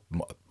out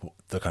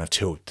the kind of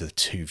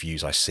two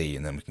views I see,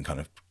 and then we can kind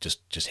of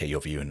just hear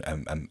your view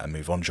and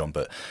move on, John.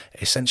 But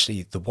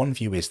essentially, the one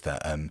view is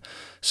that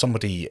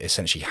somebody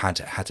essentially had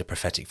a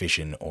prophetic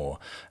vision or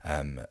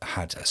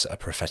had a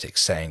prophetic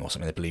saying or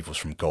something they believed was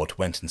from God,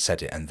 went and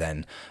said it, and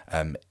then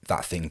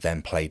that thing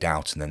then played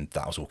out, and then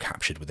that was all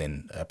captured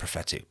within a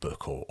prophetic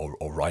book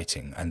or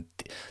writing. And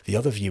the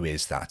other view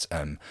is that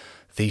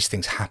these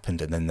things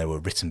happened and then they were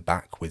written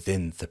back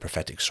within the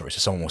prophetic story. So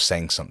someone was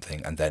saying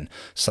something and then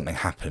something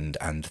happened,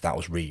 and that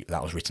was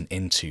written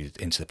into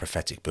the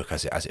prophetic book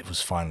as it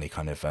was finally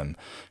kind of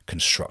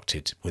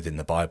constructed within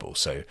the Bible.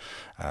 So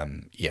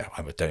yeah,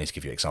 I don't need to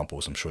give you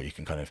examples. I'm sure you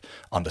can kind of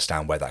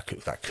understand where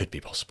that could be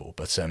possible.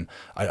 But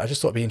I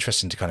just thought it'd be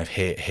interesting to kind of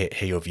hear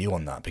your view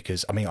on that,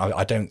 because I mean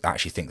I don't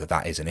actually think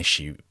that is an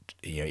issue,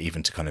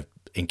 even to kind of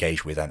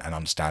engage with and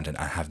understand and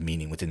have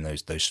meaning within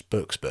those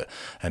books. But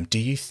do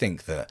you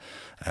think that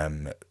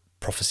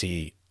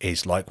prophecy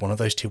is like one of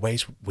those two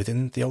ways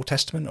within the Old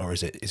Testament, or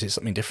is it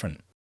something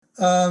different?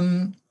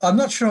 I'm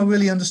not sure I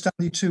really understand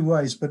the two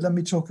ways, but let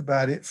me talk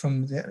about it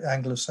from the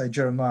angle of, say,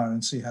 Jeremiah,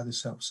 and see how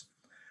this helps.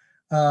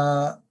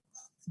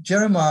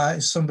 Jeremiah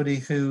is somebody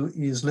who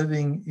is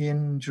living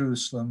in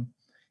Jerusalem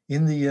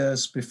in the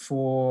years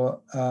before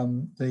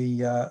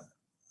the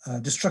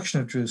destruction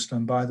of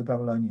Jerusalem by the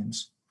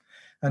Babylonians.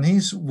 And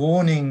he's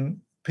warning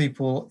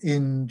people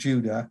in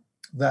Judah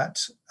that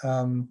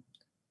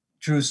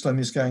Jerusalem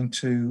is going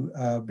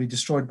to be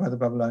destroyed by the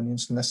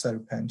Babylonians unless they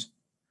repent.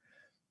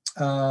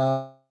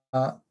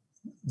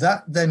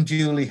 That then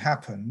duly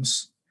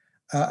happens.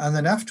 And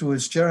then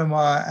afterwards,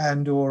 Jeremiah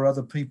and or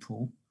other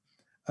people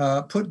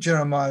put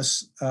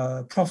Jeremiah's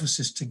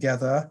prophecies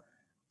together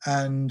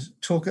and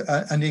talk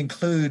and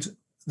include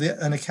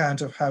an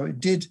account of how it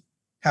did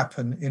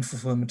happen in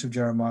fulfillment of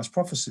Jeremiah's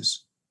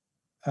prophecies.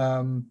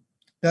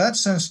 Now that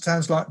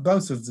sounds like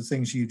both of the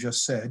things you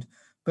just said,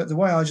 but the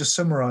way I just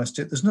summarized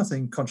it, there's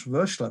nothing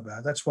controversial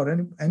about it. That's what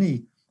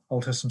any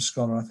Old Testament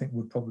scholar, I think,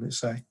 would probably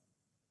say.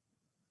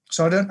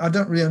 So I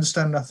don't really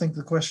understand, I think,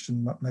 the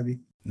question, maybe.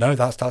 No,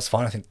 that's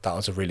fine. I think that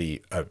was a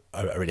really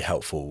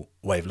helpful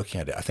way of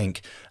looking at it. I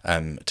think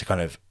to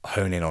kind of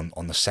hone in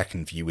on the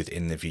second view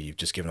within the view you've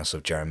just given us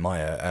of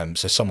Jeremiah.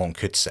 So someone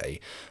could say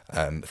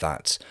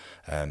that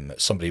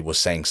somebody was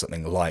saying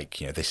something like,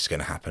 this is going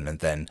to happen, and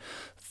then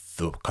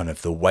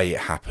the way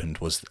it happened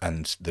was,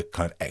 and the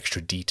kind of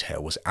extra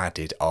detail was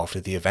added after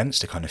the events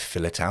to kind of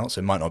fill it out. So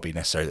it might not be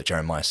necessary that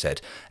Jeremiah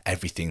said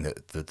everything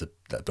that the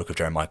book of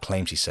Jeremiah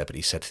claims he said, but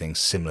he said things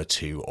similar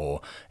to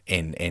or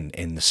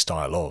in the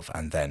style of,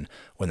 and then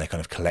when they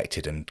kind of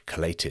collected and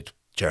collated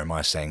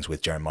Jeremiah's sayings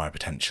with Jeremiah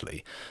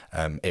potentially,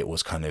 it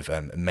was kind of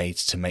made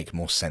to make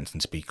more sense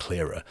and to be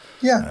clearer.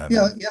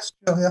 That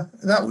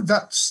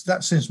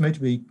seems to me to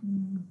be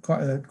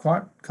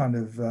quite kind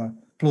of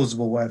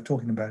plausible way of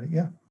talking about it.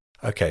 Yeah.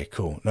 Okay,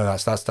 cool. No,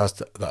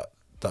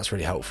 that's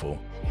really helpful.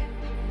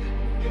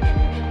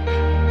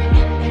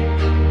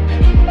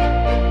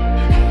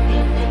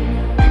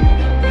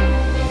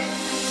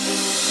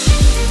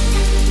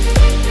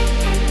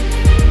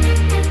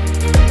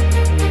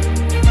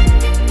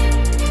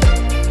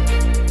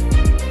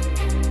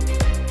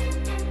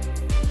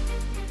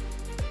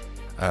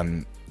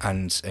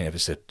 And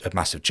it's a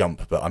massive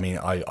jump, but I mean,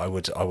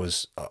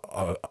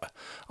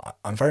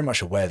 I'm very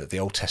much aware that the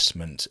Old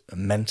Testament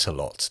meant a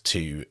lot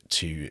to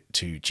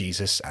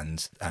Jesus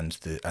and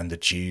the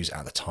Jews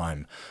at the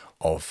time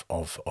of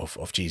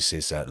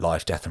Jesus'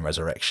 life, death, and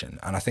resurrection.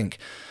 And I think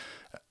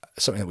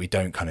something that we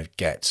don't kind of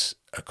get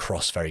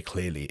across very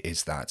clearly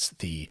is that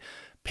the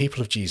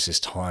people of Jesus'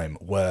 time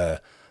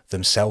were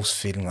themselves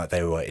feeling like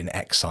they were in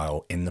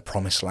exile in the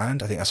Promised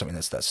Land. I think that's something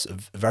that's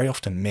very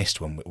often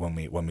missed when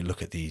we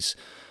look at these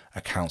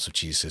accounts of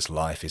Jesus'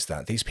 life, is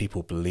that these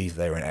people believed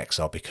they were in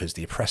exile because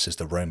the oppressors,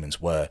 the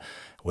Romans, were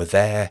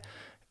there.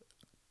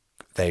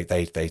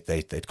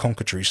 They'd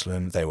conquered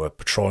Jerusalem. They were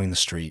patrolling the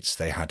streets.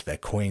 They had their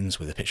coins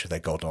with a picture of their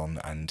god on,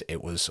 and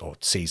it was, or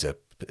Caesar,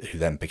 who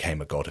then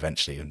became a god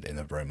eventually in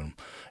the Roman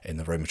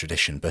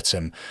tradition. But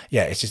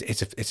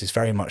it's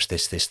very much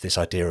this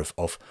idea of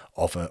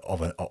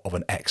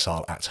an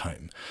exile at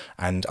home.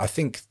 And I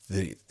think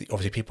the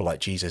obviously people like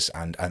Jesus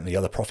and the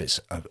other prophets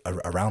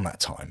around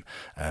that time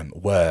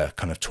were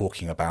kind of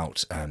talking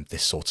about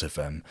this sort of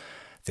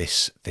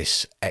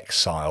this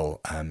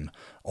exile,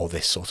 or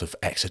this sort of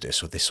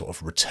exodus, or this sort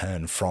of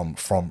return from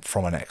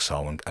an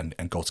exile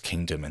and God's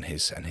kingdom and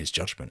his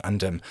judgment.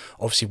 And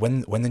obviously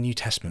when the New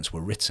Testaments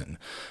were written,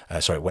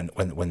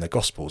 when the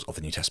Gospels of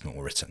the New Testament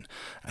were written,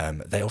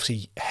 they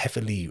obviously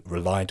heavily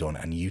relied on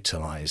and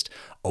utilized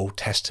Old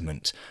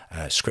Testament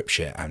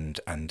scripture and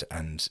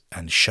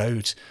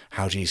showed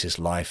how Jesus'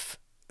 life,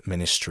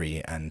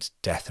 ministry, and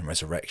death and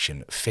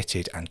resurrection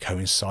fitted and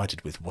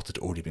coincided with what had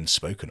already been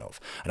spoken of.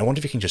 And I wonder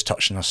if you can just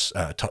touch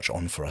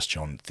on for us,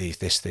 John,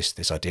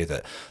 this idea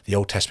that the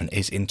Old Testament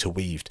is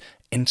interweaved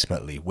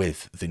intimately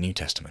with the New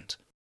Testament.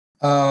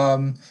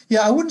 I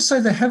wouldn't say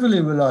they heavily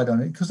relied on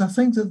it, because I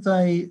think that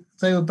they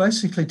were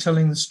basically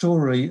telling the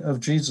story of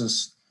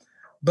Jesus,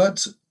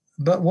 but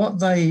what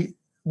they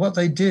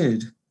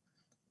did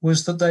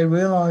was that they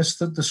realized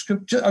that the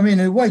scripture, I mean,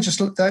 in a way,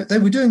 they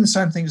were doing the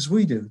same thing as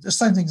we do, the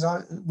same things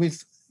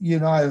you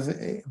and I have,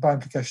 by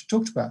implication,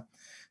 talked about.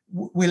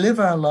 We live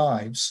our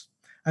lives,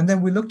 and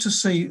then we look to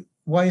see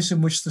ways in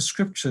which the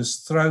scriptures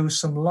throw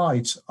some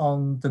light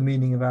on the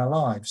meaning of our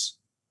lives.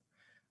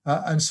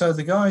 And so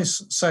the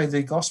guys, say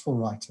the gospel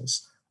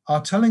writers, are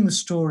telling the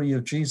story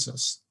of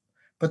Jesus,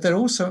 but they're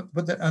also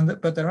but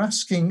they're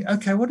asking,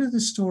 okay, what did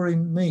this story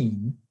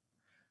mean?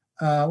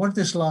 What did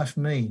this life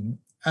mean?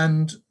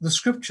 And the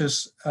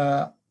scriptures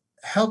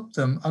help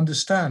them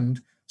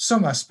understand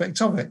some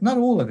aspect of it, not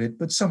all of it,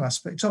 but some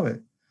aspect of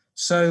it.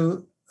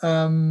 So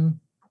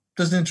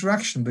there's an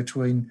interaction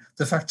between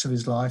the facts of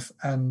his life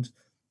and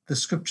the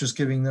scriptures,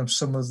 giving them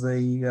some of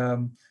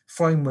the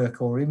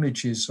framework or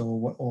images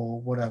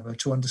or whatever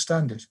to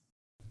understand it.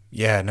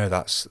 Yeah, no,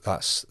 that's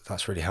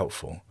really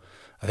helpful.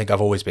 I think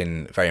I've always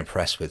been very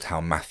impressed with how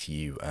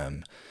Matthew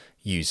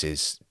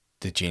uses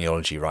the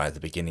genealogy right at the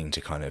beginning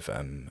to kind of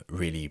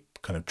really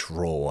kind of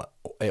draw.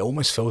 It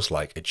almost feels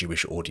like a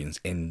Jewish audience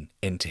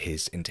into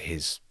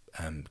his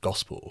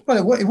gospel. Well,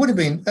 it would have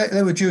been.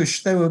 They were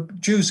Jewish. They were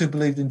Jews who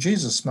believed in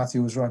Jesus.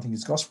 Matthew was writing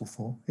his gospel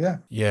for. Yeah.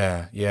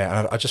 Yeah.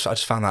 And I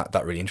just found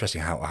that really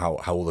interesting. How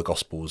all the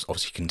gospels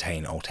obviously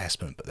contain Old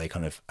Testament, but they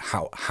kind of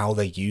how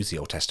they use the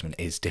Old Testament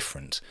is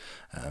different,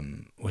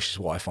 which is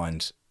what I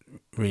find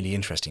really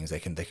interesting. Is they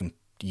can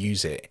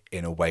use it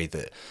in a way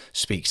that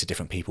speaks to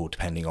different people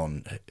depending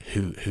on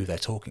who they're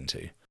talking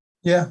to.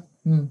 Yeah.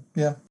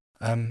 Yeah.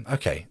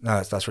 Okay,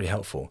 no, that's really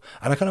helpful.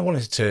 And I kind of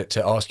wanted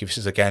to ask you, this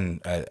is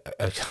again a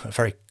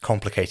very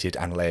complicated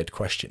and layered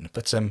question,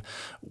 but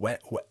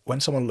when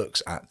someone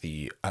looks at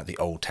the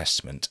Old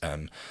Testament,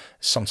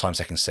 sometimes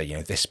they can say,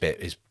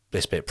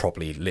 this bit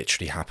probably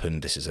literally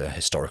happened. This is a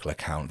historical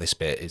account. This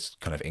bit is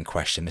kind of in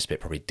question. This bit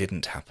probably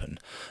didn't happen.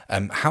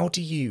 How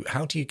do you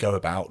go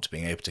about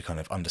being able to kind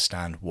of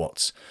understand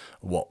what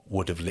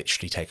would have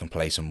literally taken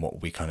place and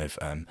what we kind of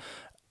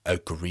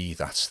agree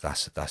that's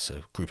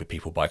a group of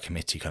people by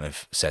committee kind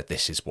of said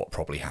this is what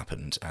probably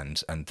happened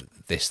and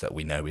this that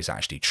we know is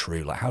actually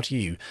true? Like how do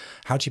you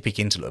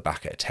begin to look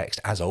back at a text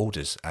as old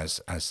as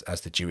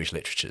the Jewish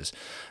literatures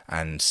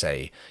and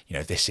say,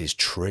 this is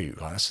true?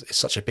 Like it's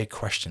such a big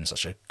question,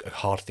 such a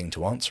hard thing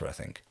to answer, I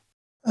think.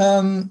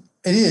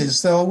 It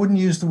is, though I wouldn't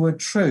use the word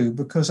true,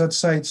 because I'd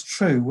say it's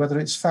true whether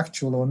it's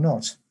factual or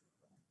not.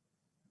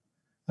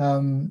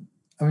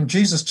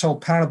 Jesus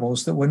told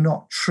parables that were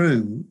not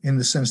true in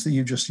the sense that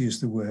you just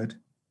used the word,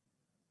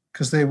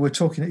 because he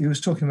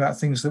was talking about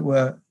things that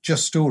were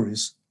just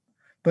stories,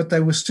 but they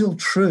were still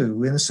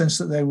true in the sense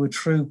that they were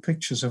true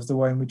pictures of the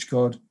way in which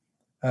God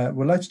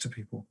relates to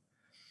people.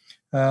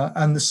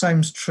 And the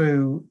same's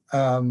true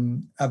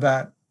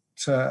about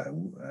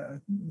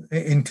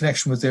in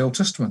connection with the Old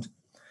Testament.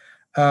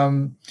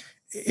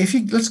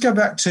 Let's go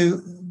back to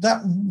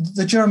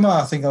the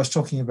Jeremiah thing I was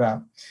talking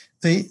about.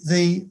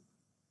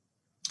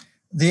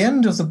 The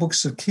end of the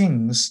books of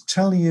Kings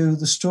tell you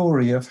the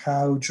story of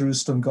how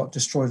Jerusalem got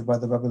destroyed by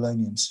the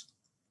Babylonians.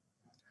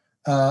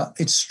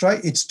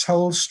 It's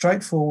told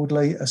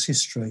straightforwardly as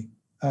history.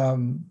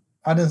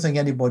 I don't think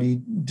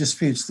anybody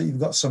disputes that you've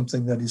got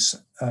something that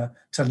is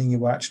telling you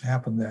what actually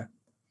happened there.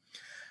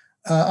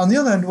 On the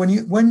other hand,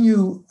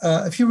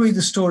 if you read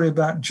the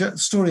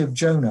story of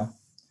Jonah,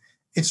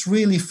 it's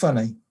really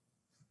funny,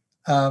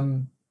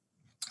 and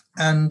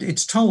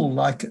it's told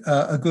like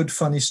a good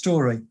funny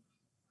story.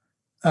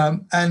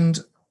 And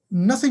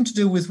nothing to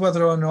do with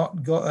whether or not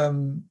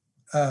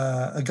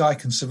a guy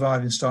can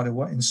survive inside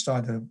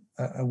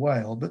a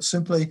whale, but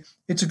simply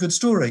it's a good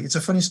story. It's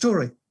a funny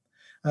story.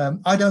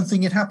 I don't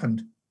think it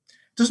happened.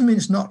 Doesn't mean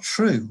it's not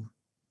true.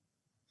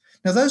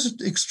 Now,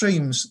 those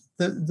extremes,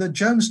 the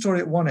Jonah story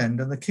at one end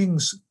and the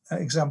King's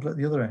example at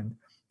the other end,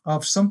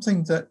 of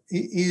something that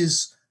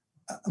is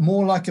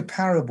more like a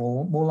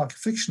parable, more like a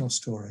fictional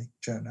story,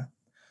 Jonah,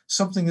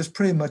 something that's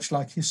pretty much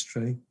like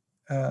history,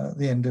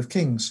 the end of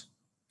Kings.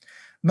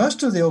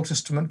 Most of the Old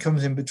Testament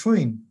comes in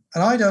between,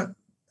 and I don't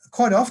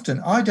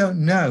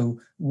know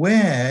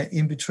where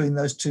in between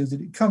those two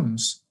that it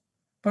comes,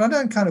 but I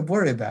don't kind of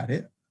worry about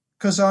it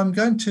because I'm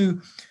going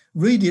to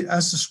read it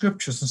as the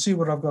scriptures and see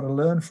what I've got to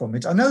learn from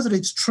it. I know that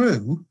it's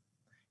true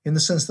in the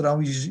sense that I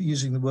was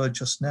using the word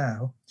just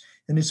now,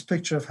 and it's a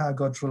picture of how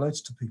God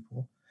relates to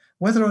people.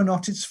 Whether or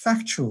not it's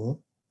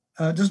factual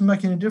doesn't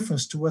make any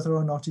difference to whether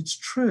or not it's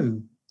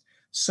true.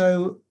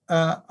 So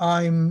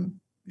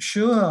I'm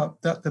sure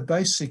that the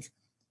basic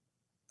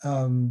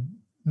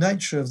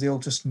nature of the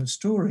Old Testament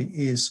story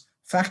is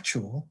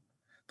factual,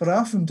 but I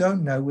often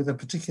don't know with a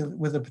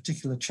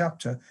particular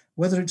chapter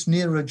whether it's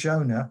nearer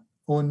Jonah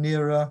or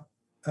nearer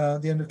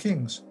the end of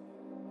Kings.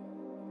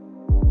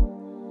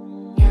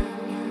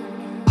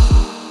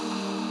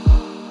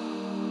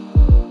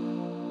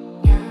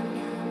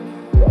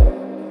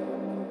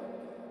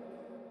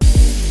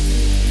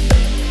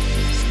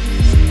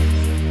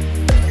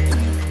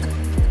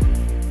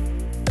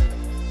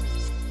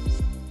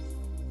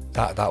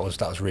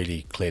 That was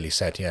really clearly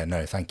said. Yeah,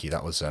 no, thank you.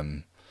 That was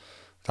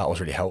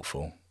really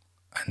helpful.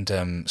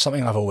 And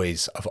something I've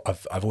always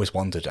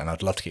wondered, and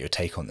I'd love to get your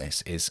take on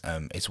this, is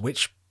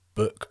which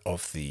book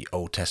of the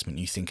Old Testament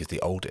you think is the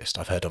oldest.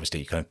 I've heard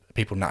obviously kind of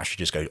people naturally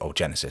just go,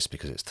 Genesis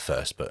because it's the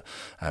first, but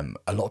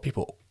a lot of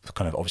people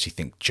kind of obviously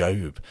think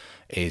Job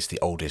is the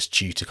oldest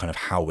due to kind of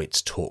how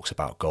it talks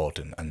about God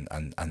and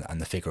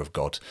the figure of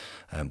God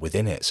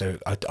within it. So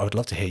I would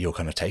love to hear your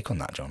kind of take on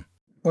that, John.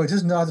 Well, it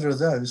is neither of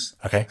those.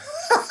 Okay.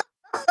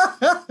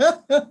 I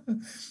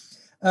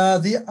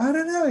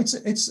don't know.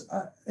 It's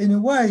in a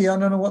way, I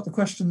don't know what the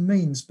question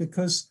means,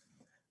 because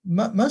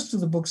most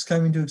of the books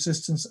came into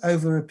existence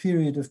over a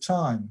period of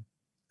time.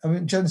 I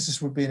mean,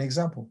 Genesis would be an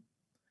example.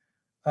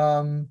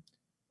 And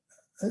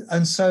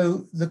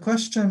so the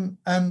question,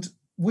 and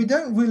we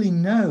don't really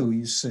know,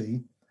 you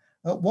see,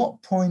 at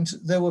what point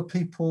there were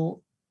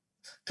people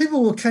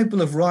were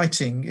capable of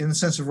writing, in the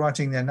sense of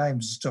writing their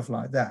names and stuff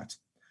like that.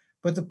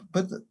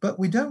 But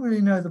we don't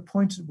really know the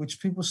point at which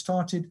people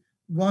started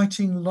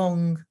writing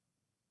long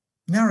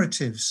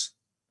narratives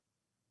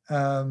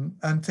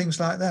and things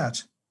like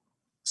that.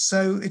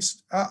 So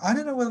it's I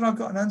don't know whether I've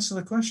got an answer to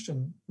the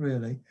question,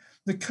 really.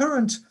 The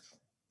current,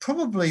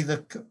 probably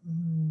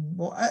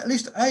well, at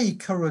least a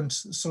current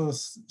sort of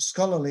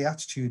scholarly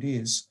attitude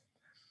is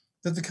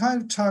that the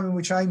kind of time in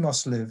which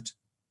Amos lived,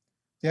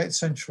 the 8th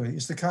century,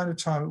 is the kind of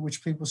time at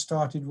which people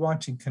started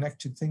writing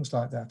connected things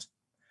like that.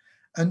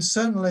 And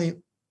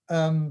certainly,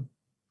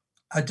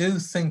 I do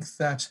think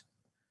that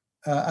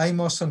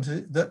Amos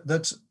and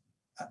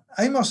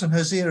Amos and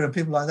Hosea and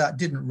people like that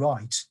didn't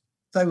write;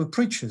 they were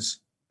preachers.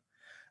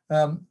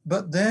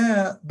 But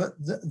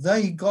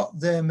they got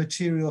their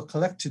material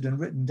collected and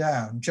written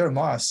down.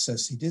 Jeremiah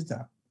says he did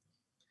that,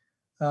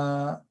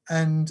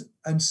 and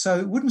so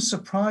it wouldn't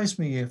surprise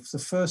me if the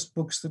first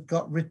books that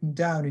got written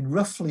down in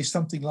roughly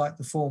something like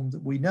the form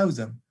that we know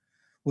them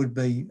would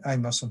be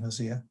Amos and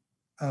Hosea.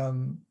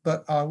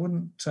 But I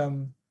wouldn't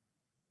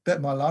bet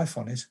my life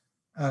on it,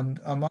 and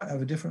I might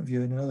have a different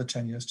view in another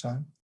 10 years'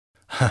 time.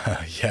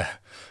 Yeah,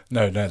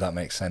 no, that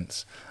makes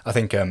sense. I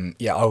think, I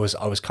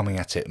was coming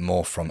at it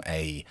more from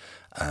a,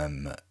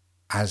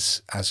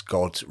 as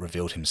God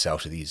revealed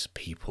himself to these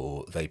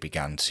people, they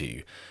began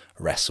to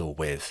wrestle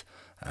with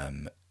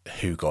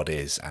who God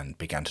is and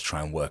began to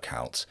try and work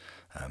out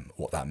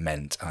what that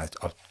meant. And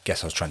I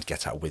guess I was trying to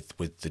get at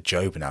with the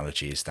Job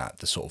analogy is that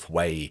the sort of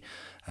way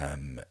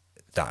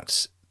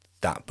that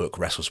book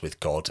wrestles with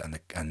God and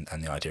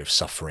the idea of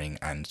suffering,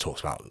 and talks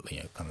about,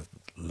 kind of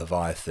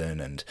Leviathan,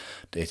 and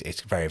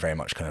it's very, very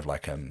much kind of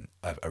like a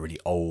really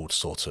old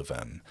sort of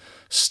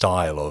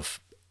style of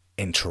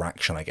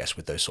interaction, I guess,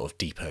 with those sort of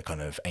deeper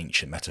kind of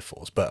ancient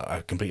metaphors. But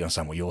I completely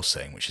understand what you're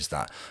saying, which is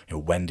that,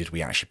 when did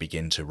we actually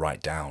begin to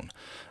write down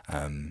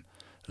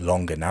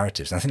longer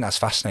narratives? And I think that's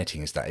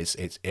fascinating, is that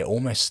it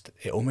almost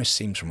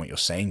seems from what you're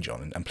saying,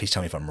 John, and please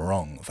tell me if I'm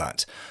wrong,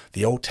 that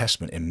the Old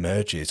Testament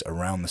emerges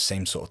around the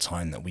same sort of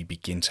time that we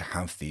begin to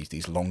have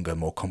these longer,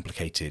 more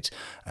complicated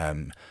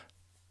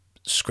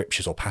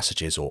scriptures or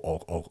passages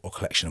or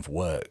collection of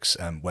works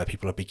where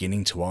people are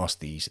beginning to ask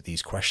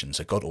these questions.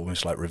 So God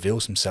almost like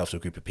reveals himself to a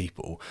group of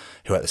people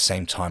who at the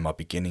same time are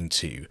beginning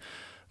to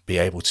be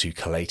able to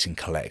collate and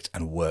collect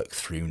and work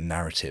through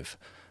narrative.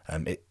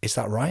 Is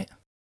that right?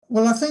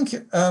 Well, I think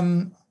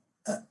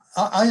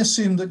I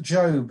assume that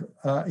Job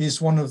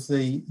is one of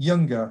the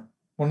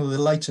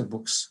later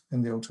books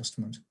in the Old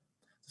Testament.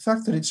 The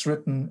fact that it's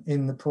written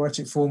in the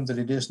poetic form that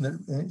it is,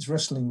 and it's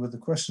wrestling with the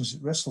questions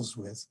it wrestles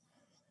with,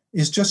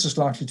 is just as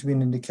likely to be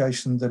an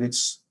indication that it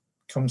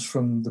comes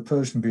from the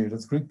Persian period or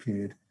the Greek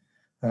period,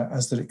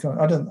 as that it comes.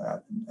 I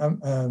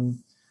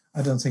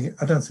don't think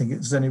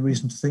there's any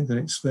reason to think that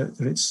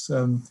it's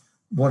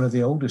one of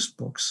the oldest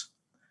books.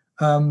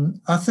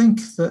 I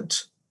think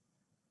that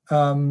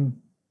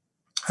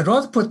I'd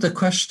rather put the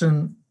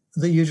question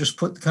that you just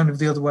put kind of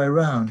the other way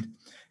around.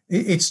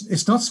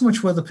 It's not so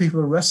much whether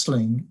people are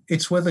wrestling;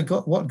 it's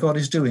what God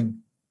is doing.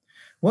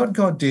 What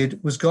God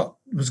did was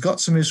got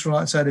some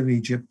Israelites out of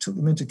Egypt, took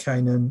them into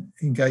Canaan,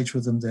 engaged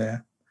with them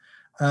there.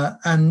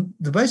 And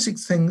the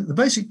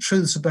basic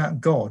truths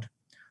about God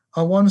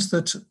are ones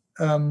that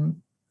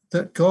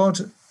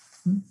God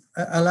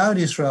allowed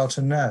Israel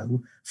to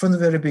know from the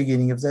very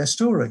beginning of their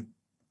story.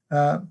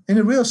 In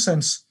a real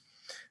sense,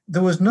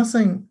 there was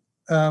nothing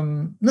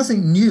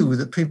new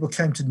that people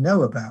came to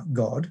know about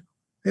God.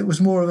 It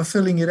was more of a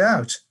filling it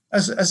out.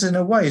 As in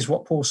a way is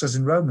what Paul says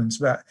in Romans,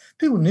 about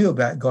people knew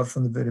about God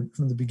from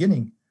the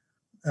beginning.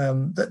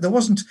 There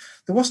wasn't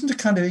a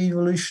kind of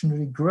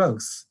evolutionary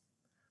growth.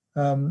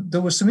 There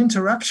was some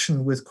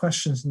interaction with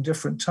questions in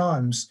different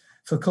times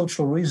for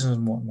cultural reasons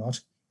and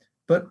whatnot,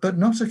 but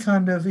not a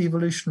kind of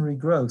evolutionary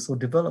growth or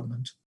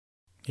development.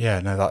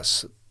 Yeah, no,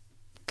 that's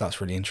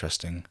really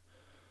interesting.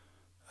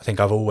 I think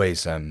I've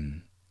always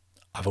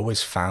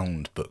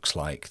found books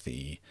like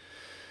the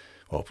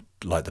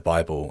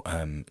Bible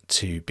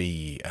to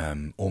be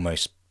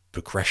almost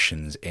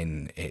progressions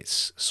in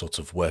its sort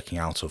of working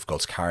out of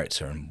God's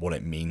character and what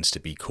it means to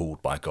be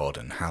called by God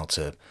and how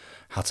to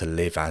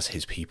live as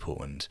his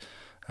people. And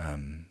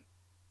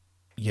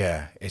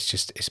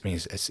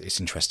it's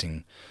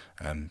interesting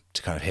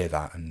to kind of hear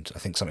that, and I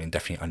think something I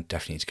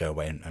definitely need to go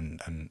away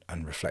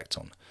and reflect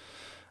on.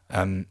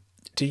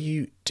 Do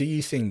you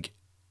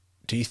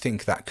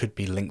think that could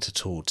be linked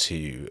at all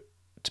to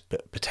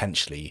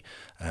potentially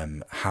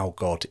how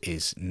God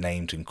is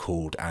named and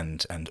called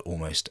and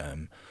almost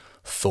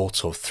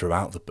thought of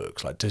throughout the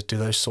books? Like, do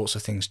those sorts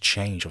of things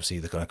change? Obviously,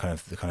 the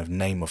kind of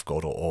name of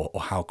God, or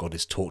how God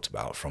is talked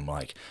about, from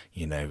like,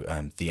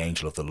 the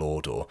angel of the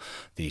Lord, or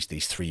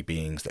these three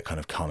beings that kind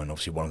of come, and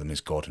obviously one of them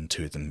is God, and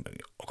two of them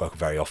are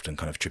very often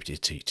kind of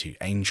attributed to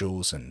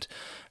angels, and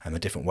a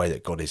different way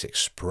that God is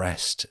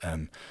expressed.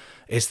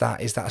 Is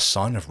that a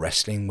sign of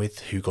wrestling with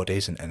who God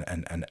is,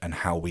 and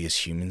how we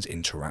as humans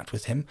interact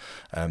with Him,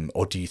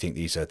 or do you think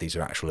these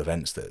are actual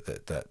events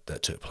that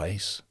took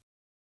place?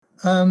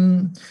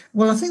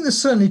 Well, I think there's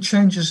certainly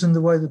changes in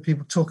the way that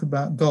people talk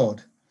about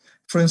God.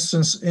 For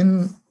instance,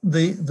 in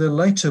the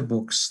later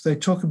books, they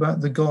talk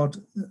about the God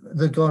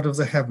of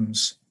the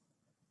heavens.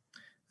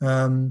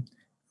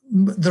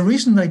 The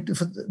reason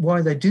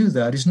why they do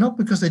that is not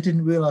because they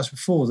didn't realize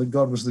before that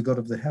God was the God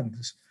of the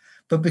heavens,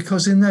 but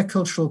because in their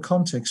cultural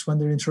context, when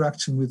they're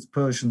interacting with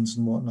Persians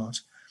and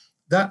whatnot,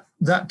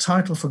 that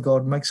title for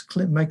God makes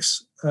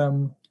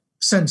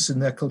sense in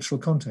their cultural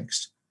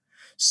context.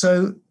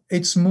 So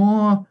it's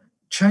more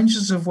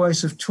changes of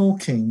ways of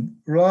talking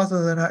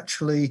rather than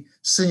actually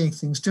seeing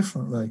things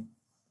differently.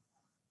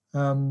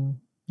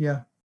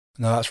 Yeah.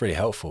 No, that's really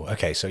helpful.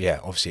 Okay, so yeah,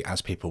 obviously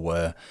as people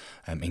were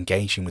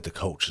engaging with the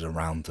cultures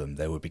around them,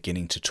 they were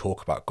beginning to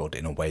talk about God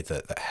in a way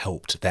that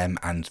helped them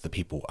and the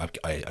people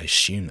I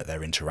assume that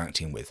they're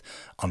interacting with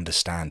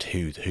understand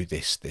who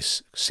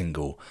this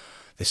single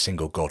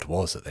God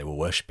was that they were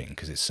worshipping.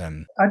 Because it's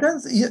I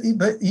don't,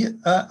 but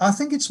I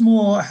think it's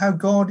more how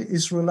God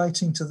is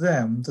relating to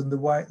them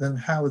than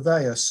how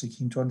they are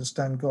seeking to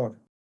understand God.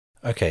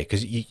 Okay,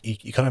 because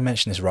you kind of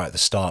mentioned this right at the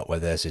start, where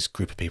there's this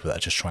group of people that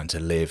are just trying to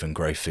live and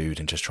grow food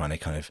and just trying to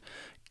kind of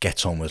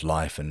get on with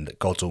life, and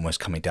God's almost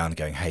coming down and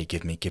going, hey,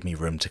 give me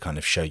room to kind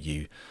of show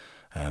you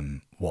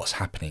what's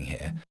happening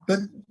here.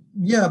 But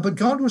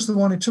God was the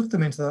one who took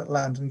them into that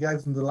land and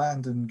gave them the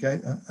land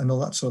and all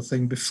that sort of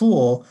thing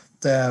before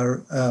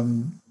there's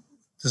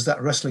that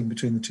wrestling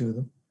between the two of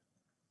them.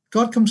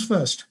 God comes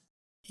first.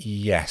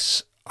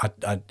 Yes, I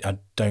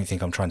don't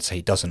think I'm trying to say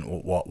He doesn't.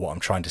 What I'm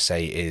trying to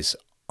say is,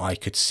 I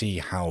could see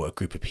how a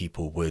group of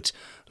people would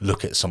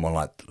look at someone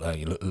like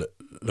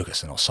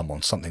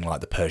something like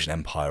the Persian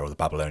Empire or the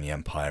Babylonian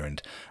Empire,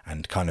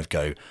 and kind of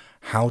go,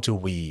 how do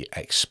we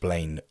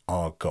explain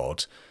our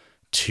God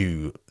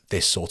to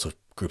this sort of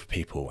group of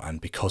people?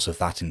 And because of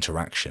that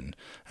interaction,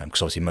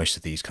 because obviously most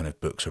of these kind of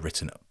books are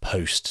written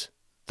post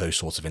those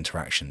sorts of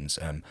interactions,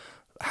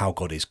 how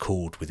God is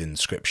called within the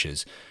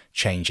scriptures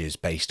changes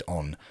based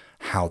on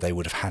how they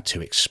would have had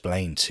to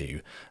explain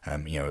to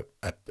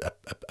a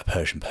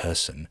Persian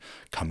person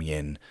coming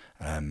in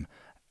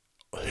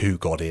who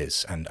God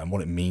is and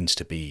what it means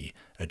to be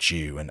a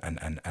Jew, and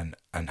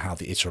how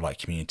the Israelite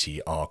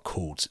community are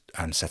called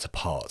and set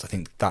apart. I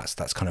think that's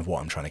kind of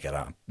what I'm trying to get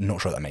at. I'm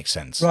not sure that makes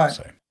sense. Right.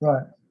 So.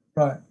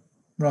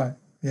 Right.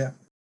 Yeah.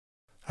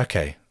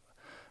 Okay.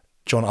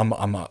 John,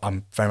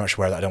 I'm very much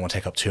aware that I don't want to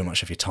take up too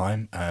much of your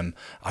time.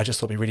 I just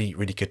thought it'd be really,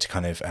 really good to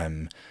kind of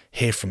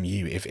hear from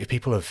you. If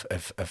people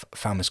have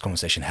found this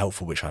conversation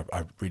helpful, which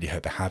I really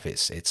hope they have,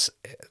 it's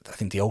I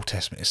think the Old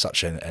Testament is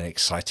such an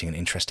exciting and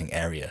interesting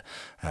area,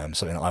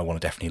 something that I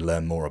want to definitely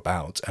learn more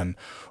about.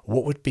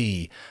 What would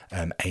be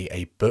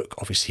a book?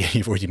 Obviously,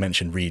 you've already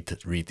mentioned read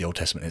the Old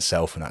Testament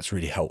itself, and that's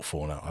really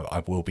helpful. And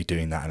I will be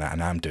doing that,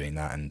 and I'm doing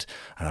that, and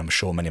I'm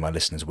sure many of my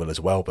listeners will as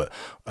well. But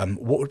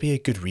what would be a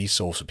good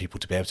resource for people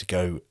to be able to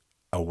go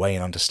away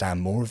and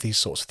understand more of these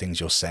sorts of things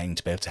you're saying,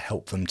 to be able to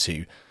help them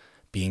to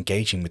be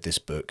engaging with this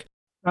book?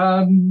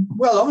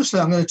 Well, obviously,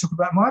 I'm going to talk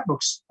about my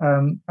books.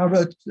 I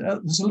wrote,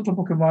 there's a little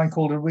book of mine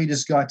called A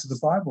Reader's Guide to the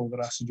Bible that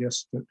I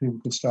suggest that people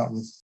could start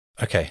with.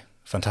 Okay,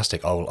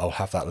 fantastic. I'll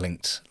have that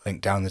linked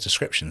down in the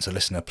description. So,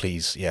 listener,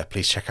 please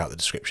check out the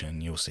description,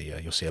 and you'll see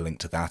a link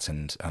to that,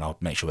 and I'll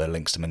make sure there are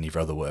links to many of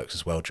your other works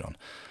as well, John.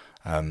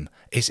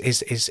 Is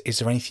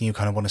there anything you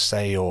kind of want to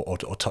say or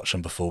touch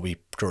on before we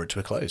draw it to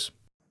a close?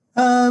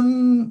 I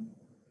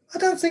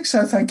don't think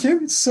so, thank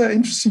you. It's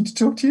interesting to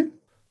talk to you.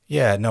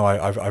 Yeah, no,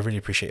 I really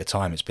appreciate your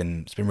time. It's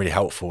been really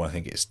helpful. I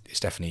think it's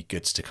definitely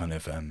good to kind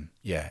of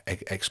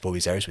explore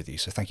these areas with you.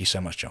 So thank you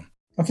so much, John.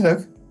 Okay,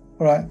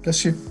 all right,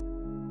 bless you.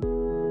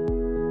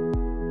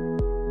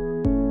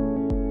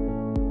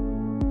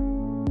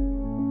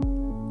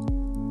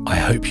 I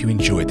hope you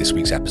enjoyed this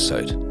week's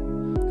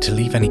episode. To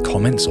leave any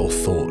comments or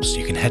thoughts,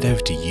 you can head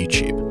over to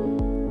YouTube.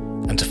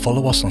 And to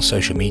follow us on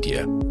social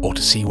media, or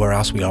to see where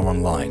else we are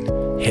online,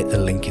 hit the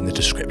link in the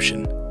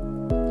description.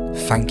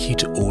 Thank you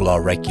to all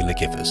our regular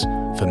givers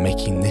for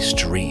making this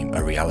dream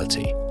a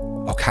reality.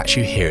 I'll catch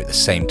you here at the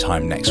same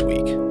time next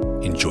week.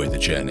 Enjoy the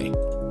journey.